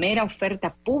la primera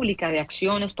oferta pública de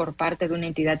acciones por parte de una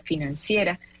entidad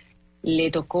financiera.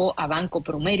 Le tocó a Banco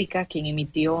Promérica, quien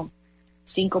emitió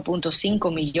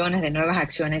 5.5 millones de nuevas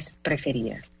acciones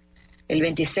preferidas. El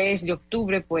 26 de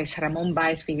octubre, pues, Ramón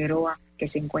Báez Figueroa, que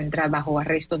se encuentra bajo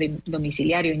arresto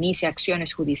domiciliario, inicia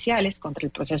acciones judiciales contra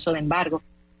el proceso de embargo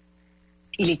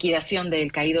y liquidación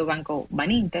del caído Banco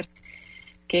Baninter,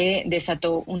 que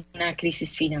desató una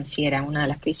crisis financiera, una de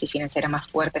las crisis financieras más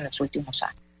fuertes en los últimos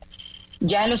años.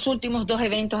 Ya los últimos dos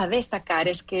eventos a destacar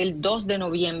es que el 2 de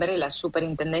noviembre la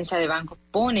Superintendencia de Bancos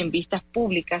pone en vistas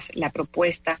públicas la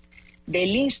propuesta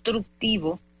del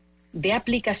instructivo de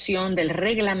aplicación del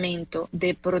reglamento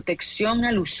de protección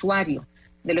al usuario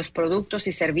de los productos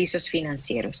y servicios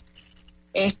financieros.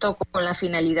 Esto con la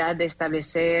finalidad de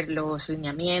establecer los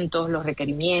lineamientos, los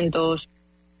requerimientos,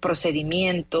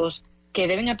 procedimientos que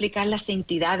deben aplicar las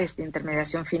entidades de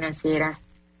intermediación financieras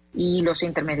y los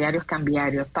intermediarios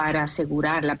cambiarios para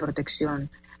asegurar la protección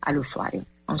al usuario.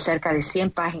 Son cerca de 100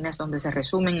 páginas donde se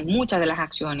resumen muchas de las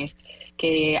acciones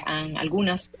que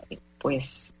algunas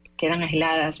pues quedan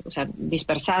aisladas, o sea,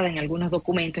 dispersadas en algunos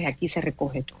documentos, y aquí se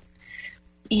recoge todo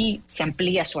y se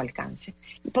amplía su alcance.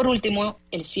 Y por último,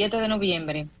 el 7 de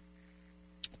noviembre,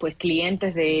 pues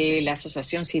clientes de la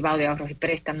Asociación Cibao de Ahorros y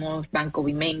Préstamos, Banco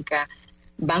Vimenca,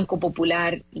 Banco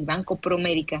Popular y Banco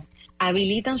Promérica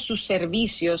habilitan sus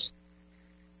servicios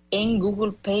en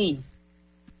Google Pay.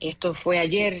 Esto fue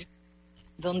ayer,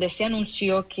 donde se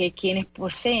anunció que quienes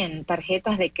poseen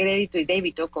tarjetas de crédito y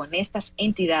débito con estas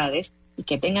entidades y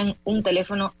que tengan un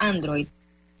teléfono Android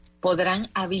podrán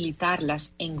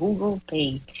habilitarlas en Google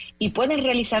Pay y pueden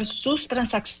realizar sus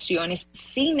transacciones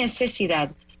sin necesidad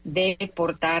de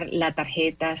portar las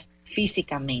tarjetas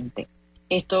físicamente.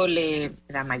 Esto le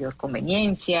da mayor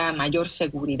conveniencia, mayor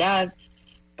seguridad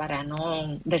para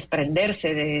no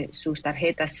desprenderse de sus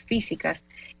tarjetas físicas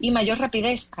y mayor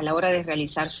rapidez a la hora de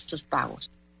realizar sus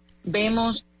pagos.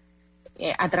 Vemos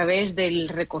a través del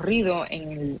recorrido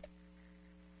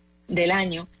del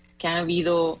año que ha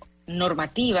habido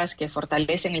normativas que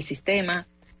fortalecen el sistema,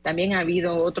 también ha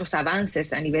habido otros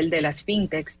avances a nivel de las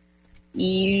fintechs,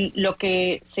 y lo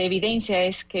que se evidencia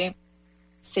es que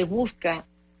se busca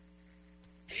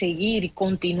seguir y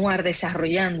continuar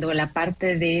desarrollando la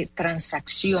parte de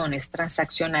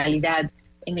transaccionalidad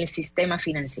en el sistema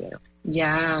financiero.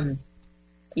 Ya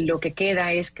lo que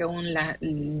queda es que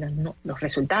los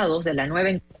resultados de la nueva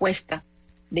encuesta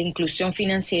de inclusión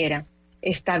financiera,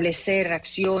 establecer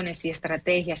acciones y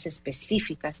estrategias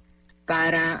específicas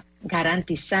para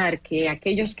garantizar que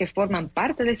aquellos que forman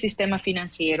parte del sistema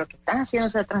financiero, que están haciendo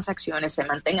esas transacciones, se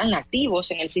mantengan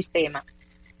activos en el sistema,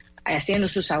 haciendo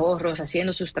sus ahorros,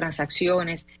 haciendo sus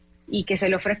transacciones y que se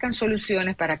le ofrezcan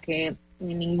soluciones para que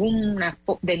de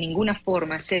ninguna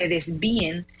forma se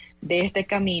desvíen de este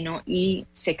camino y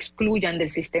se excluyan del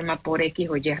sistema por X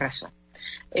o Y razón.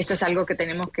 Esto es algo que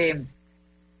tenemos que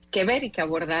ver y que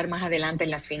abordar más adelante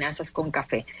en las finanzas con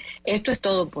café. Esto es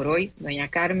todo por hoy, doña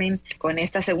Carmen. Con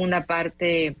esta segunda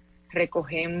parte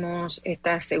recogemos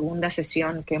esta segunda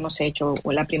sesión que hemos hecho,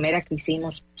 o la primera que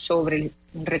hicimos sobre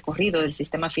un recorrido del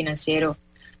sistema financiero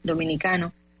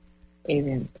dominicano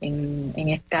en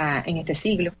este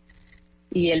siglo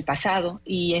y el pasado,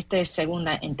 y esta es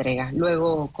segunda entrega.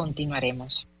 Luego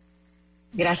continuaremos.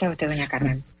 Gracias a usted, doña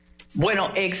Carmen.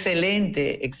 Bueno,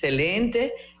 excelente,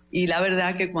 excelente. Y la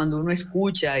verdad que cuando uno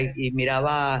escucha, y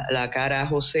miraba la cara a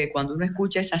José, cuando uno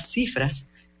escucha esas cifras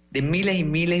de miles y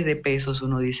miles de pesos,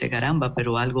 uno dice, caramba,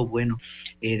 pero algo bueno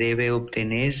debe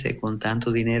obtenerse con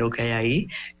tanto dinero que hay ahí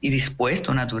y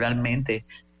dispuesto naturalmente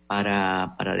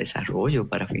para desarrollo,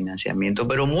 para financiamiento.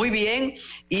 Pero muy bien,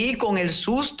 y con el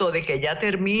susto de que ya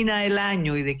termina el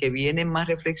año y de que vienen más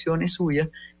reflexiones suyas,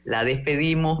 la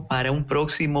despedimos para un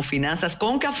próximo Finanzas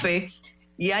con Café.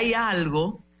 Y hay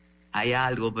algo,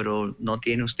 pero no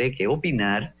tiene usted que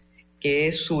opinar,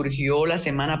 que surgió la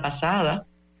semana pasada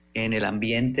en el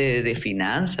ambiente de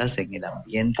finanzas, en el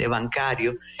ambiente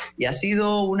bancario, y ha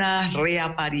sido una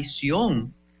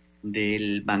reaparición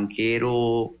del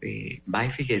banquero Bay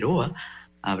Figueroa,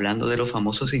 hablando de los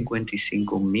famosos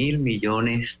 55,000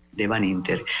 millones de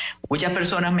Baninter. Muchas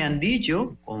personas me han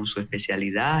dicho, con su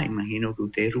especialidad, imagino que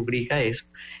usted rubrica eso,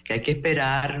 que hay que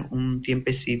esperar un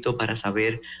tiempecito para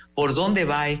saber por dónde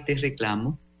va este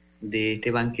reclamo de este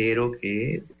banquero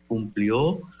que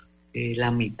cumplió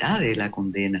la mitad de la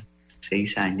condena,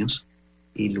 6 años,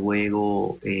 y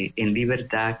luego en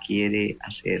libertad quiere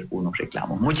hacer unos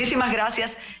reclamos. Muchísimas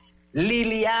gracias,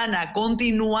 Liliana.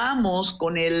 Continuamos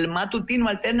con el matutino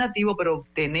alternativo, pero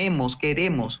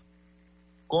queremos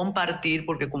compartir,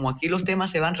 porque como aquí los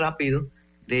temas se van rápido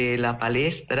de la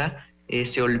palestra,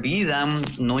 se olvidan,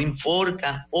 no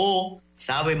importa, o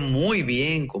saben muy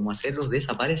bien cómo hacerlos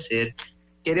desaparecer.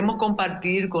 Queremos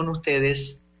compartir con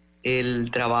ustedes el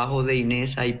trabajo de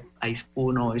Inés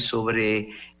Aispuno sobre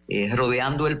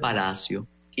rodeando el palacio.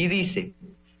 Y dice: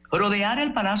 rodear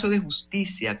el Palacio de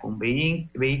Justicia con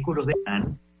vehículos de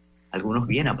TAN, algunos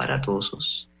bien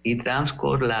aparatosos, y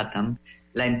Transcor Latam,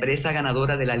 la empresa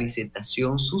ganadora de la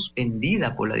licitación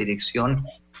suspendida por la Dirección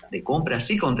de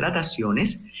Compras y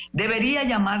Contrataciones, debería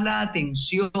llamar la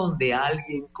atención de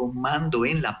alguien con mando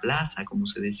en la plaza, como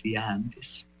se decía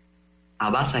antes.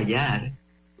 Avasallar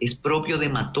es propio de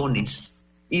matones,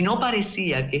 y no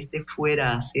parecía que este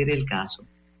fuera a ser el caso.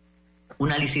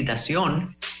 Una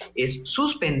licitación es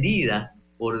suspendida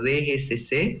por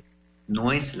DGCC,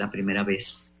 no es la primera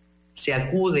vez. Se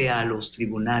acude a los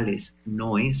tribunales,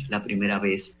 no es la primera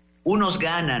vez. Unos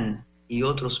ganan y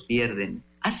otros pierden.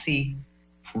 Así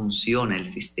funciona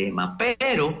el sistema.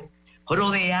 Pero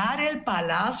rodear el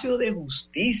Palacio de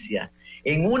Justicia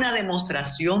en una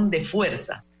demostración de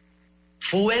fuerza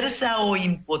o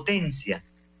impotencia,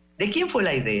 ¿de quién fue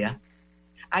la idea?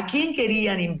 ¿A quién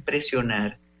querían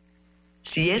impresionar?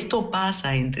 Si esto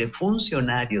pasa entre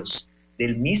funcionarios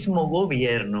del mismo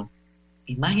gobierno,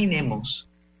 imaginemos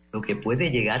lo que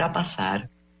puede llegar a pasar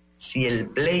si el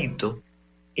pleito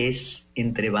es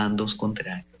entre bandos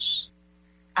contrarios.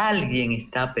 Alguien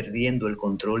está perdiendo el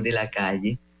control de la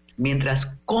calle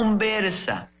mientras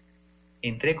conversa,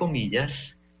 entre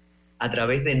comillas, a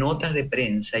través de notas de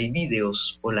prensa y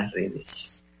videos por las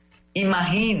redes.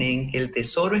 Imaginen que el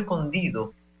tesoro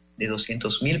escondido de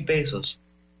 200,000 pesos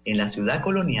en la ciudad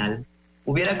colonial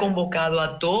hubiera convocado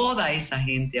a toda esa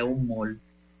gente a un mall,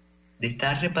 de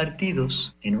estar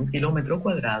repartidos en 1 kilómetro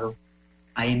cuadrado,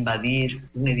 a invadir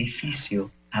un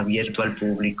edificio abierto al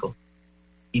público.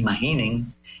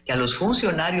 Imaginen que a los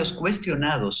funcionarios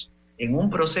cuestionados en un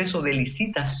proceso de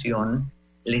licitación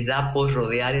les da por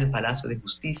rodear el Palacio de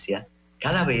Justicia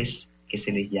cada vez que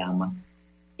se les llama.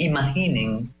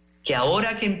 Imaginen que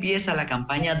ahora que empieza la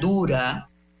campaña dura,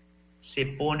 se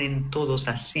ponen todos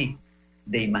así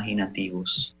de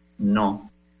imaginativos.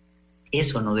 No,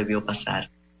 eso no debió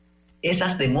pasar.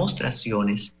 Esas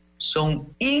demostraciones son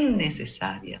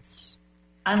innecesarias,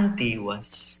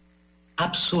 antiguas,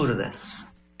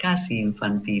 absurdas, casi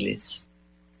infantiles.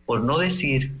 Por no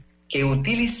decir que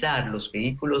utilizar los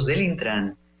vehículos del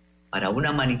Intran para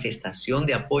una manifestación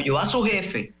de apoyo a su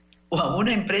jefe o a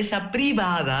una empresa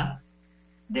privada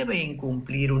debe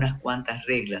incumplir unas cuantas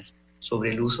reglas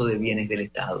sobre el uso de bienes del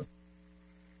Estado.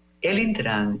 El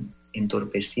Intran,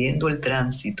 entorpeciendo el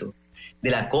tránsito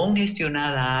de la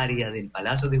congestionada área del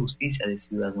Palacio de Justicia de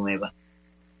Ciudad Nueva.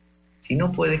 Si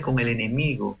no puedes con el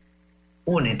enemigo,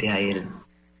 únete a él.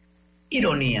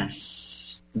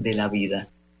 ironías de la vida.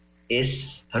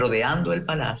 Es Rodeando el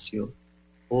Palacio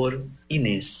por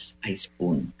Inés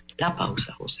Aispun. La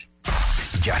pausa, José.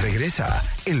 Ya regresa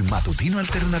el matutino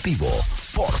alternativo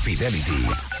por Fidelity.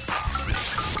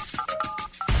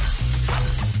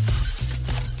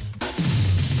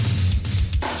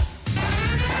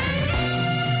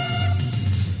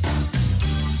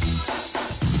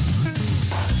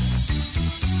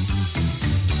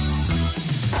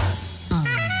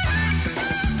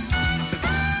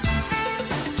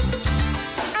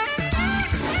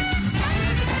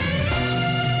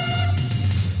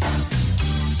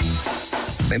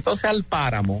 Entonces al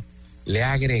páramo le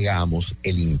agregamos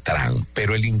el Intran,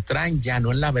 pero el Intran ya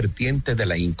no es la vertiente de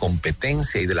la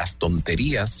incompetencia y de las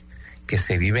tonterías que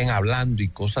se viven hablando y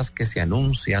cosas que se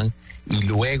anuncian y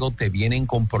luego te vienen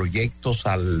con proyectos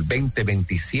al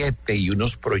 2027 y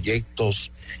unos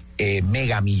proyectos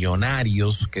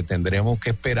megamillonarios que tendremos que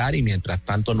esperar y mientras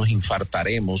tanto nos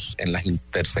infartaremos en las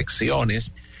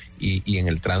intersecciones y en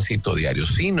el tránsito diario,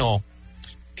 sino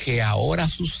que ahora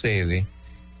sucede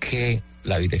que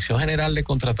la Dirección General de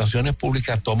Contrataciones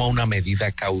Públicas toma una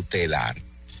medida cautelar,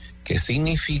 que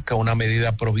significa una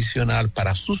medida provisional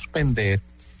para suspender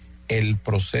el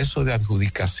proceso de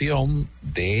adjudicación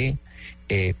de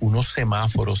unos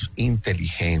semáforos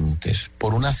inteligentes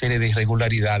por una serie de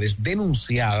irregularidades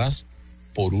denunciadas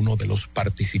por uno de los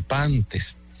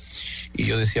participantes. Y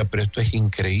yo decía, pero esto es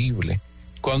increíble.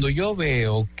 Cuando yo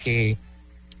veo que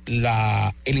el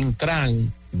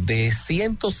Intran de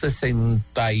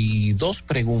 162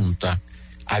 preguntas,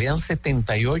 habían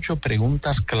 78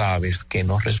 preguntas claves que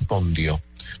no respondió.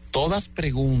 Todas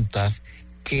preguntas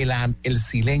que el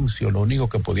silencio lo único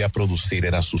que podía producir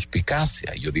era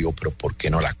suspicacia. Y yo digo, pero ¿por qué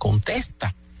no las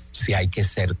contesta? Si hay que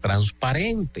ser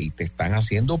transparente y te están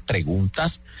haciendo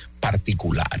preguntas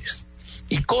particulares.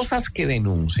 Y cosas que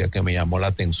denuncia que me llamó la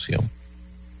atención.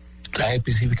 Las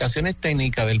especificaciones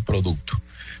técnicas del producto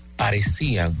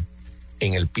parecían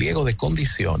en el pliego de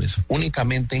condiciones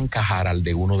únicamente encajar al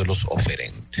de uno de los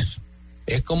oferentes.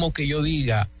 Es como que yo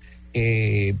diga,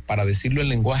 para decirlo en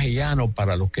lenguaje llano,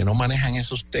 para los que no manejan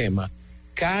esos temas,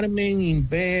 Carmen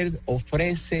Inver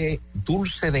ofrece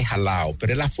dulce de jalao,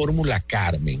 pero es la fórmula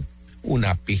Carmen.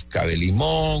 Una pizca de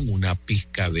limón, una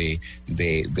pizca de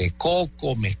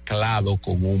coco mezclado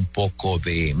con un poco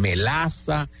de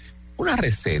melaza, una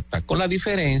receta, con la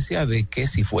diferencia de que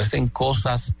si fuesen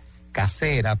cosas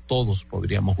caseras, todos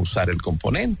podríamos usar el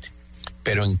componente.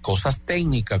 Pero en cosas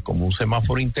técnicas como un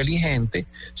semáforo inteligente,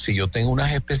 si yo tengo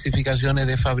unas especificaciones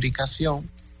de fabricación,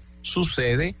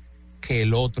 sucede que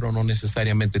el otro no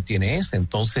necesariamente tiene esa.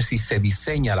 Entonces, si se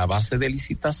diseña la base de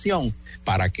licitación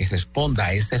para que responda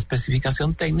a esa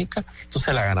especificación técnica,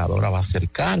 entonces la ganadora va a ser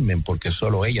Carmen, porque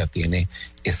solo ella tiene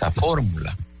esa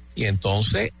fórmula. Y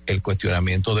entonces el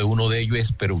cuestionamiento de uno de ellos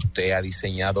es, pero usted ha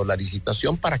diseñado la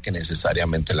licitación para que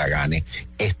necesariamente la gane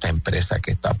esta empresa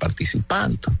que está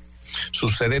participando.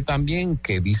 Sucede también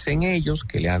que dicen ellos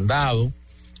que le han dado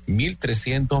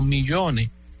 1.300 millones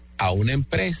a una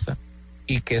empresa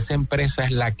y que esa empresa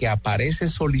es la que aparece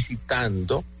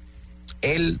solicitando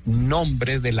el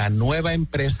nombre de la nueva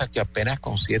empresa que apenas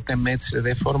con 7 meses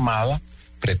de formada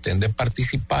pretende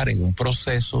participar en un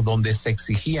proceso donde se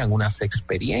exigían unas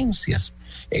experiencias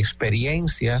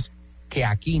que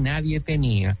aquí nadie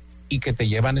tenía y que te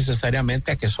lleva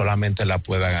necesariamente a que solamente la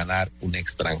pueda ganar una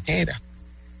extranjera,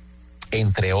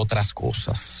 entre otras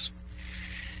cosas.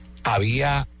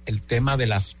 Había el tema de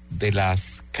las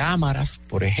cámaras,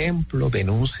 por ejemplo,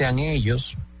 denuncian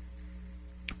ellos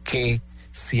que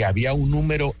si había un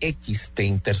número X de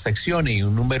intersecciones y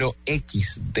un número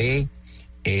X de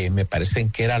me parecen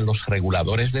que eran los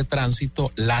reguladores de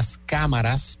tránsito, las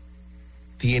cámaras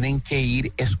tienen que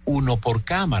ir, es uno por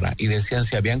cámara, y decían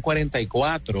si habían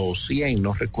 44 o 100,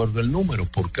 no recuerdo el número,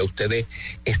 porque ustedes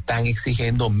están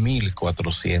exigiendo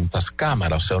 1.400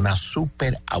 cámaras, o sea, una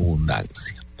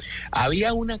superabundancia.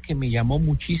 Había una que me llamó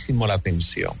muchísimo la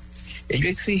atención. Ellos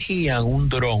exigían un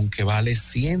dron que vale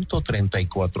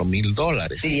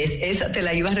 $134,000. Sí, esa te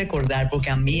la iba a recordar porque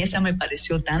a mí esa me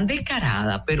pareció tan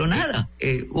descarada, pero nada,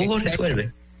 Hugo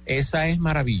resuelve. Esa es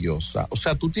maravillosa. O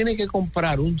sea, tú tienes que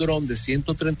comprar un dron de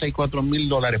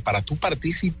 $134,000 para tú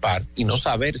participar y no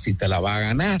saber si te la va a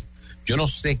ganar. Yo no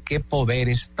sé qué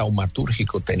poderes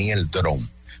taumatúrgicos tenía el dron,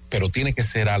 pero tiene que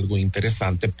ser algo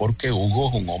interesante porque Hugo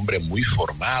es un hombre muy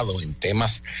formado en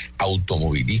temas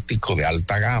automovilísticos de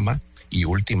alta gama y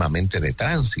últimamente de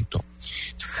tránsito.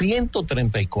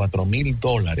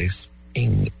 $134,000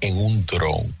 en un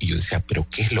dron. Y yo decía, ¿pero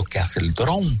qué es lo que hace el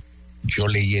dron? Yo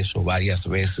leí eso varias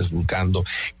veces buscando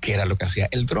qué era lo que hacía.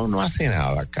 El dron no hace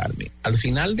nada, Carmen. Al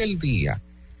final del día,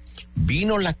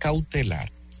 vino la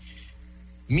cautelar.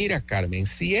 Mira, Carmen,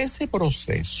 si ese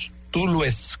proceso tú lo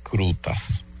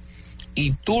escrutas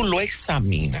y tú lo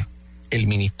examinas, el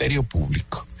Ministerio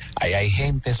Público, ahí hay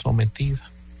gente sometida.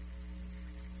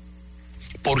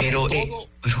 Porque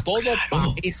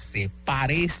todo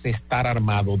parece estar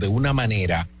armado de una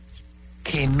manera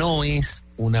que no es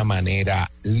una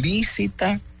manera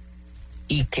lícita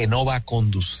y que no va a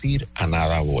conducir a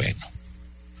nada bueno.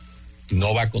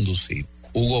 No va a conducir.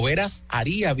 Hugo Veras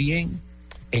haría bien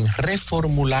en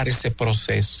reformular ese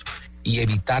proceso y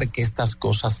evitar que estas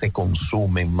cosas se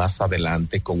consumen más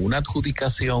adelante con una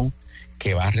adjudicación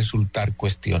que va a resultar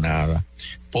cuestionada.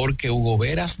 Porque Hugo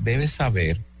Veras debe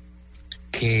saber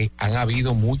que han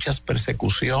habido muchas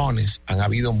persecuciones, han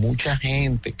habido mucha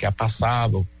gente que ha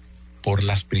pasado por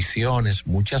las prisiones,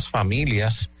 muchas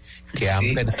familias que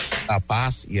han perdido la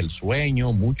paz y el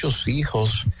sueño, muchos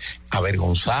hijos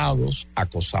avergonzados,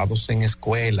 acosados en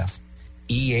escuelas,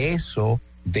 y eso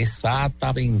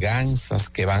desata venganzas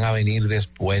que van a venir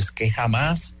después, que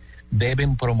jamás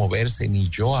deben promoverse, ni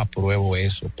yo apruebo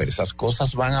eso, pero esas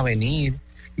cosas van a venir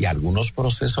y algunos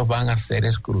procesos van a ser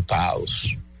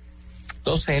escrutados.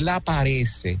 Entonces él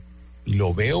aparece y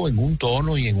lo veo en un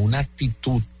tono y en una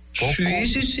actitud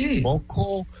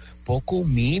poco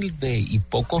humilde y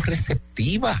poco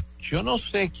receptiva. Yo no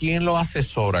sé quién lo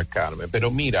asesora, Carmen, pero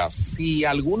mira, si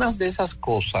algunas de esas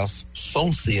cosas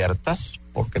son ciertas,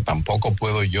 porque tampoco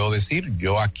puedo yo decir,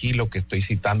 yo aquí lo que estoy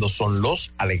citando son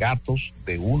los alegatos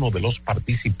de uno de los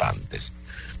participantes.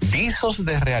 Visos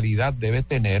de realidad debe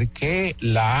tener que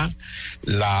la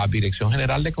Dirección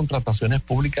General de Contrataciones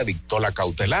Públicas dictó la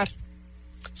cautelar.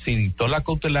 Si dictó la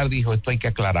cautelar, dijo, esto hay que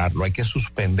aclararlo, hay que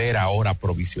suspender ahora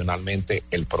provisionalmente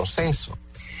el proceso.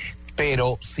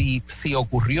 Pero si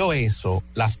ocurrió eso,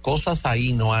 las cosas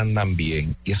ahí no andan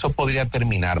bien y eso podría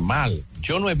terminar mal.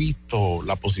 Yo no he visto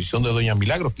la posición de doña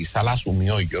Milagro, quizá la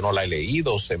asumió y yo no la he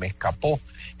leído, se me escapó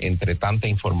entre tanta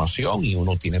información y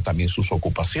uno tiene también sus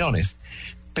ocupaciones.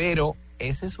 Pero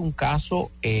ese es un caso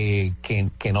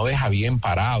que no deja bien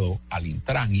parado al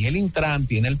Intran. Y el Intran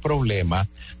tiene el problema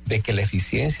de que la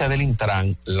eficiencia del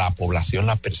Intran, la población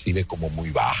la percibe como muy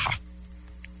baja.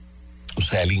 O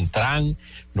sea, el Intran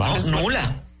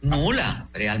nula,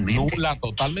 realmente. Nula,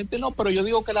 totalmente no, pero yo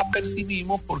digo que la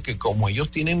percibimos porque como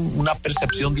ellos tienen una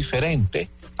percepción diferente,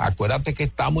 acuérdate que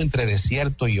estamos entre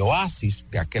desierto y oasis,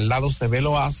 de aquel lado se ve el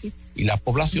oasis y la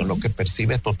población lo que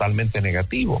percibe es totalmente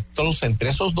negativo. Entonces, entre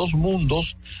esos dos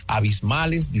mundos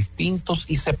abismales, distintos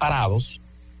y separados,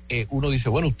 uno dice,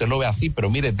 bueno, usted lo ve así, pero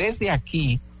mire, desde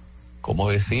aquí, como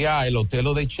decía el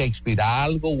Otelo de Shakespeare,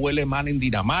 algo huele mal en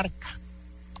Dinamarca.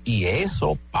 Y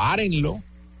eso, párenlo,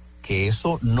 que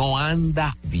eso no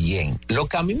anda bien. Lo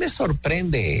que a mí me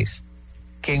sorprende es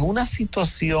que en una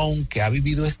situación que ha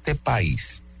vivido este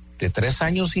país de 3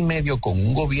 años y medio con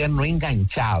un gobierno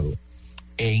enganchado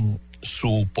en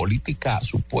su política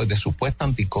de supuesta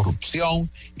anticorrupción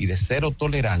y de cero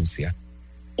tolerancia,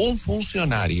 un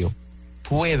funcionario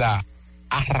pueda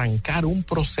arrancar un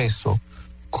proceso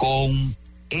con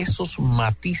esos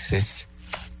matices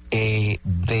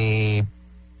de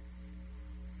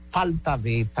falta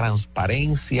de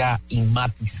transparencia y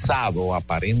matizado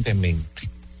aparentemente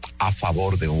a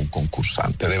favor de un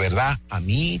concursante. De verdad, a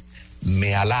mí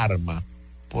me alarma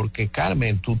porque,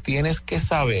 Carmen, tú tienes que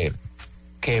saber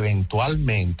que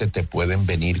eventualmente te pueden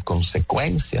venir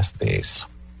consecuencias de eso.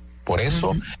 Por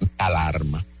eso me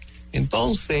alarma.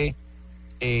 Entonces,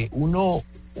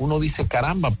 uno dice,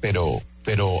 caramba, pero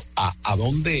 ¿a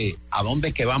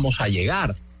dónde que vamos a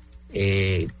llegar?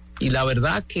 Y la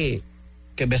verdad que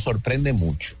me sorprende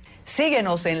mucho.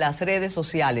 Síguenos en las redes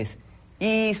sociales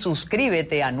y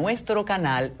suscríbete a nuestro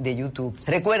canal de YouTube.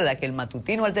 Recuerda que el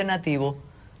Matutino Alternativo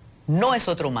no es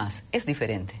otro más, es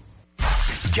diferente.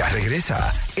 Ya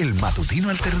regresa el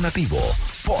Matutino Alternativo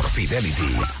por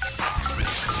Fidelity.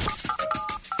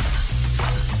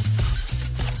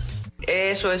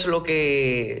 Eso es lo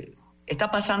que está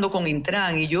pasando con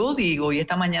Intran. Y yo digo, y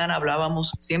esta mañana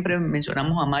hablábamos, siempre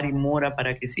mencionamos a Mari Mora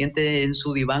para que siente en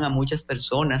su diván a muchas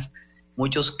personas,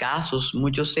 muchos casos,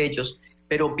 muchos hechos,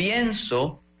 pero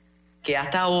pienso que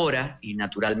hasta ahora, y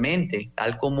naturalmente,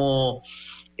 tal como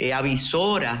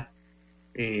avisora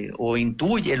o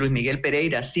intuye Luis Miguel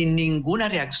Pereira, sin ninguna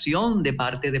reacción de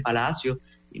parte de Palacio,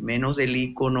 y menos del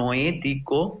ícono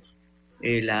ético,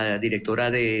 la directora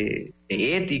de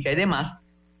ética y demás,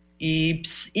 y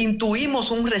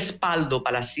intuimos un respaldo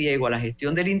palaciego a la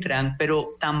gestión del Intran,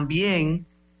 pero también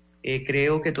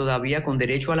creo que todavía con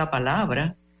derecho a la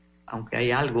palabra, aunque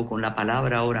hay algo con la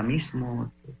palabra ahora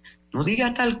mismo, no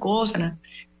diga tal cosa.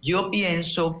 Yo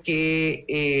pienso que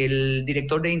el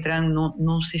director de Intran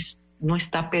no se no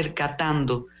está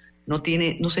percatando, no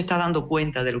se está dando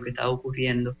cuenta de lo que está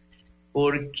ocurriendo,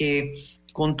 porque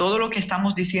con todo lo que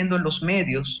estamos diciendo en los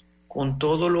medios, con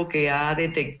todo lo que ha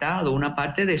detectado una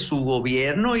parte de su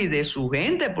gobierno y de su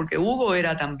gente, porque Hugo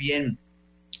era también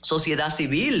sociedad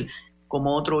civil,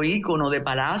 como otro ícono de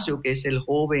Palacio, que es el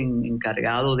joven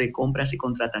encargado de compras y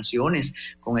contrataciones,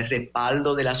 con el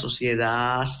respaldo de la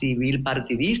sociedad civil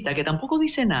partidista, que tampoco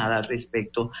dice nada al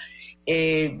respecto.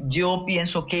 Yo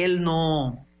pienso que él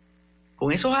no,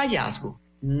 con esos hallazgos,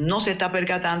 no se está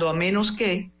percatando, a menos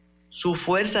que su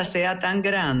fuerza sea tan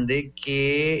grande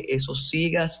que eso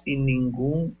siga sin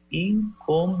ningún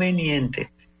inconveniente.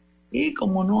 Y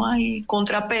como no hay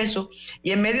contrapeso,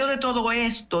 y en medio de todo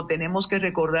esto tenemos que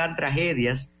recordar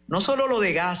tragedias, no solo lo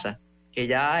de Gaza, que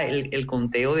ya el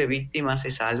conteo de víctimas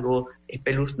es algo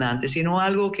espeluznante, sino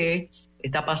algo que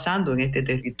está pasando en este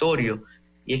territorio,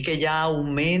 y es que ya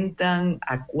aumentan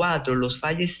a 4 los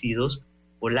fallecidos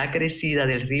por la crecida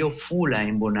del río Fula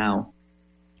en Bonao.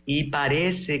 Y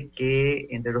parece que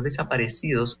entre los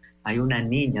desaparecidos hay una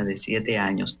niña de 7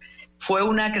 años. Fue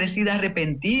una crecida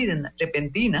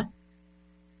repentina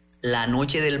la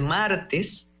noche del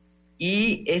martes,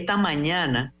 y esta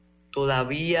mañana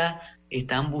todavía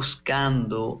están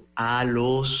buscando a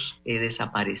los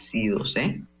desaparecidos.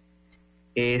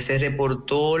 Se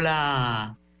reportó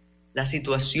la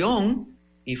situación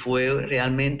y fue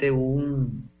realmente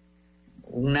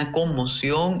una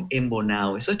conmoción en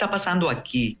Bonao. Eso está pasando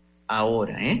aquí,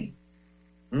 ahora.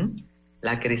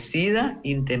 La crecida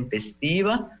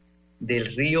intempestiva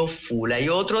del río Fula. Y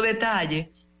otro detalle,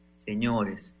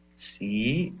 señores,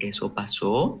 sí, eso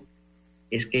pasó,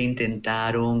 es que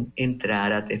intentaron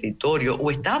entrar a territorio,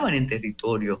 o estaban en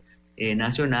territorio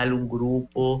nacional, un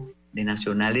grupo de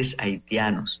nacionales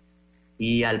haitianos.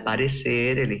 Y al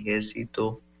parecer el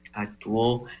ejército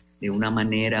actuó de una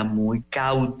manera muy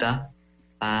cauta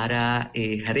para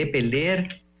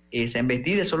repeler esa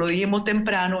embestida. Eso lo dijimos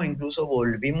temprano, incluso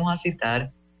volvimos a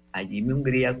citar a Jimmy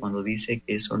Hungría cuando dice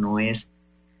que eso no es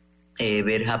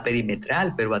verja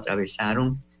perimetral, pero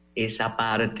atravesaron esa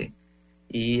parte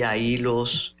y ahí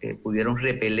los pudieron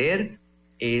repeler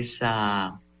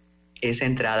esa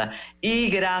entrada. Y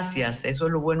gracias, eso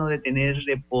es lo bueno de tener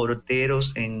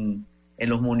reporteros en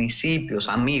los municipios,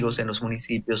 amigos en los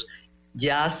municipios.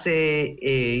 Ya se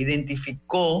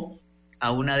identificó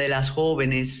a una de las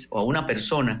jóvenes, o a una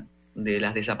persona de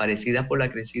las desaparecidas por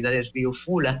la crecida del río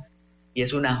Fula, y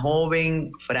es una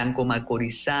joven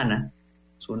franco-macorizana.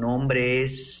 Su nombre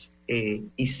es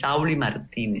Isauli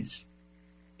Martínez.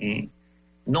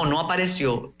 No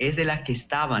apareció, es de las que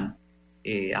estaban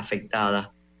afectadas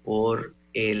por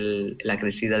la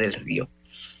crecida del río.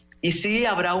 Y sí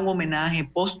habrá un homenaje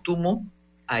póstumo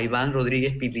a Iván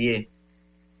Rodríguez Pilié.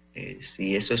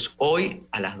 Sí, eso es hoy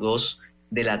a las 2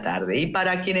 de la tarde. Y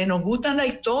para quienes nos gustan la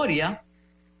historia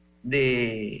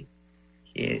del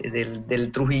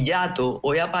Trujillato,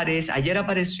 ayer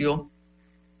apareció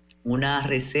una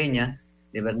reseña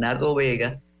de Bernardo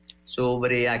Vega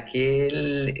sobre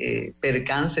aquel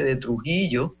percance de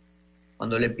Trujillo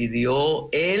cuando le pidió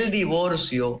el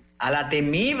divorcio a la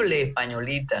temible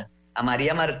españolita, a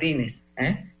María Martínez.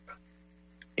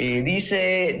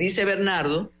 Dice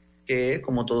Bernardo que,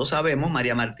 como todos sabemos,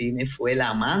 María Martínez fue la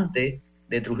amante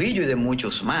de Trujillo y de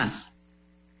muchos más.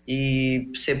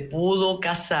 Y se pudo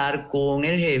casar con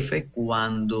el jefe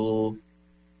cuando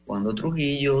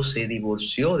Trujillo se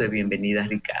divorció de Bienvenida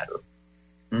Ricardo.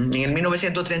 En el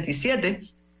 1937,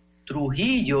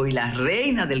 Trujillo y la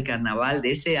reina del carnaval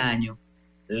de ese año,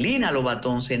 Lina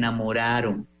Lobatón, se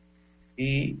enamoraron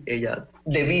y ella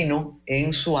devino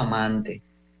en su amante.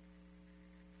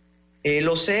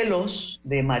 Los celos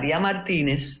de María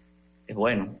Martínez,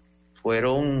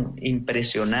 fueron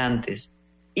impresionantes,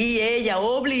 y ella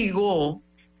obligó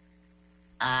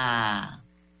a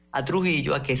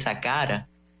Trujillo a que sacara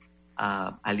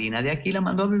a Lina de aquí, la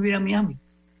mandó a vivir a Miami.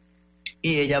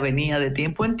 Y ella venía de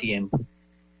tiempo en tiempo,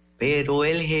 pero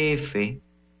el jefe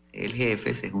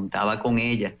se juntaba con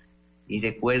ella. Y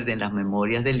recuerden las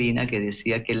memorias de Lina, que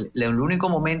decía que el único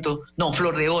momento,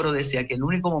 Flor de Oro decía que el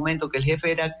único momento que el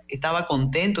jefe estaba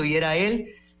contento y era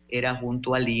él, era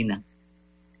junto a Lina.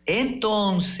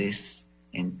 Entonces,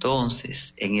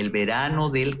 en el verano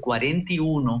del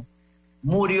 41,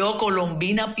 murió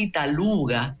Colombina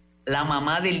Pitaluga, la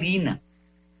mamá de Lina.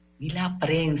 Y la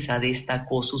prensa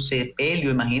destacó su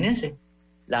sepelio. Imagínense,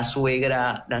 la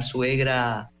suegra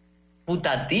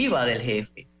putativa del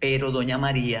jefe. Pero doña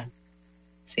María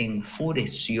se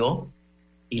enfureció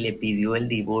y le pidió el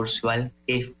divorcio al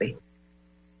jefe.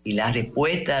 Y la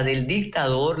respuesta del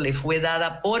dictador le fue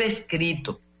dada por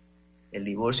escrito. El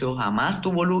divorcio jamás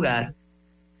tuvo lugar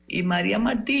y María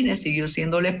Martínez siguió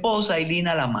siendo la esposa y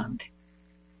Lina la amante.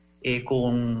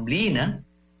 Con Lina,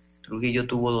 Trujillo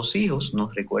tuvo 2 hijos,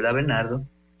 nos recuerda Bernardo,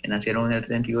 que nacieron en el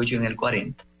 38 y en el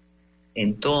 40.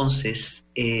 Entonces,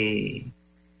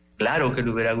 claro que le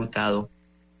hubiera gustado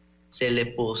ser la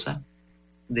esposa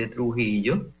de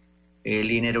Trujillo.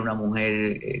 Lina era una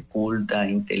mujer culta,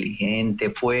 inteligente,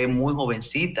 fue muy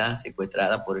jovencita,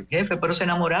 secuestrada por el jefe, pero se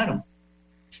enamoraron.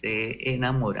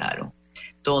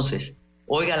 Entonces,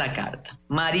 oiga la carta.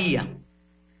 María,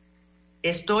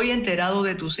 estoy enterado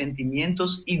de tus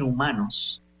sentimientos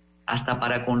inhumanos, hasta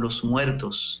para con los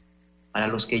muertos, para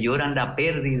los que lloran la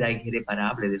pérdida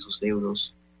irreparable de sus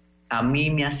deudos. A mí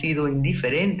me ha sido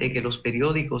indiferente que los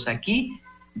periódicos aquí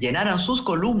llenaran sus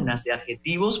columnas de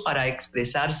adjetivos para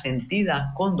expresar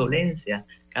sentida condolencia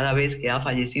cada vez que ha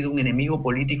fallecido un enemigo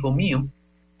político mío,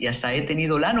 y hasta he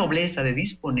tenido la nobleza de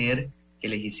disponer que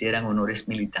les hicieran honores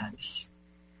militares.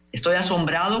 Estoy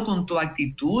asombrado con tu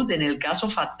actitud en el caso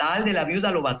fatal de la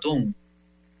viuda Lobatón.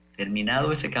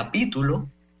 Terminado ese capítulo,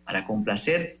 para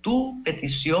complacer tu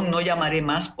petición no llamaré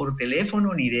más por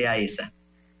teléfono ni iré a esa.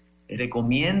 Te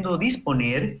recomiendo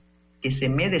disponer que se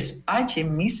me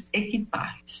despachen mis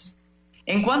equipajes.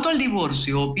 En cuanto al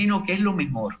divorcio, opino que es lo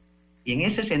mejor, y en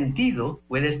ese sentido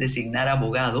puedes designar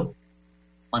abogado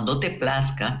cuando te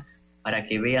plazca para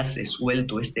que veas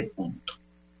resuelto este punto.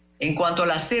 En cuanto a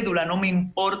la cédula, no me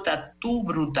importa tu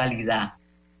brutalidad,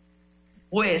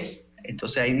 pues,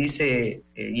 entonces ahí dice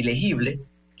ilegible,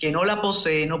 que no la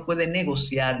posee, no puede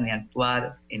negociar ni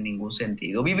actuar en ningún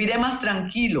sentido. Viviré más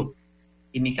tranquilo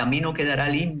y mi camino quedará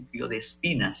limpio de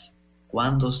espinas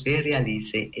cuando se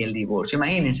realice el divorcio.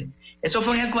 Imagínense, eso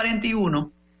fue en el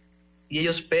 41 y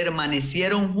ellos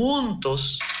permanecieron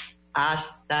juntos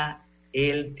hasta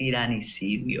el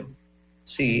tiranicidio.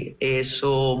 Sí,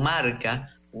 eso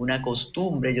marca una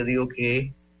costumbre. Yo digo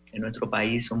que en nuestro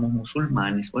país somos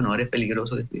musulmanes. Bueno, ahora es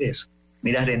peligroso decir eso.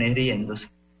 Mira a René riéndose,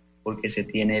 porque se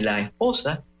tiene la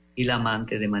esposa y la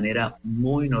amante de manera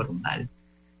muy normal.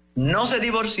 No se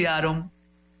divorciaron,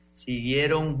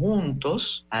 siguieron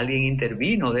juntos. Alguien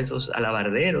intervino de esos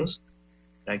alabarderos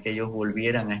para que ellos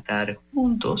volvieran a estar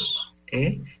juntos,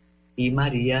 y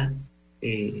María,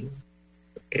 el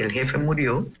jefe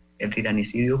murió, el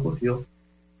tiranicidio ocurrió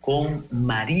con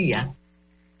María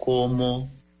como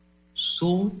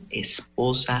su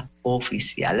esposa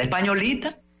oficial. La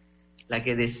españolita, la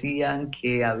que decían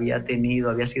que había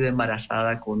sido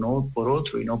embarazada por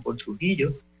otro y no por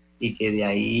Trujillo, y que de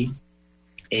ahí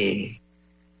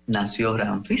nació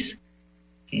Ramfis.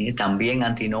 También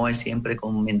Antinoe siempre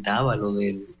comentaba lo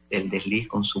del desliz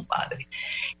con su padre.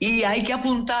 Y hay que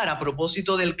apuntar, a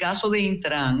propósito del caso de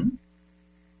Intran,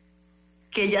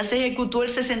 que ya se ejecutó el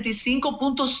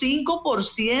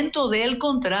 65.5% del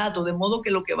contrato, de modo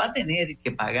que lo que va a tener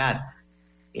que pagar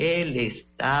el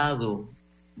Estado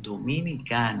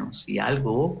dominicano, si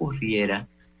algo ocurriera,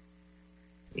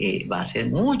 va a ser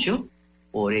mucho.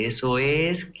 Por eso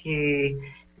es que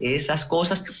esas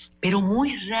cosas, pero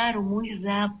muy raro, muy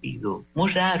rápido, muy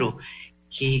raro,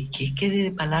 que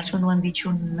de Palacio no han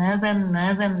dicho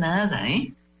nada,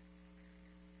 ¿eh?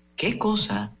 Qué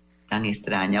cosa tan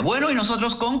extraña. Bueno, y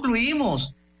nosotros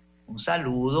concluimos. Un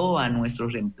saludo a nuestro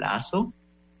reemplazo,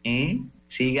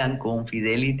 sigan con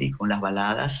Fidelity, con las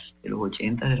baladas de los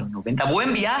 80, de los 90.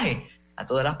 Buen viaje a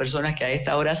todas las personas que a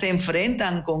esta hora se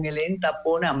enfrentan con el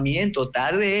entaponamiento.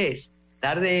 Tarde es,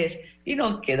 y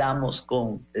nos quedamos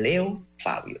con Leo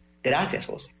Fabio. Gracias,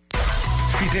 José.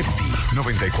 Fidelity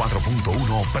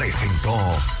 94.1 presentó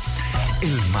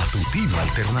El Matutino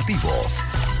Alternativo.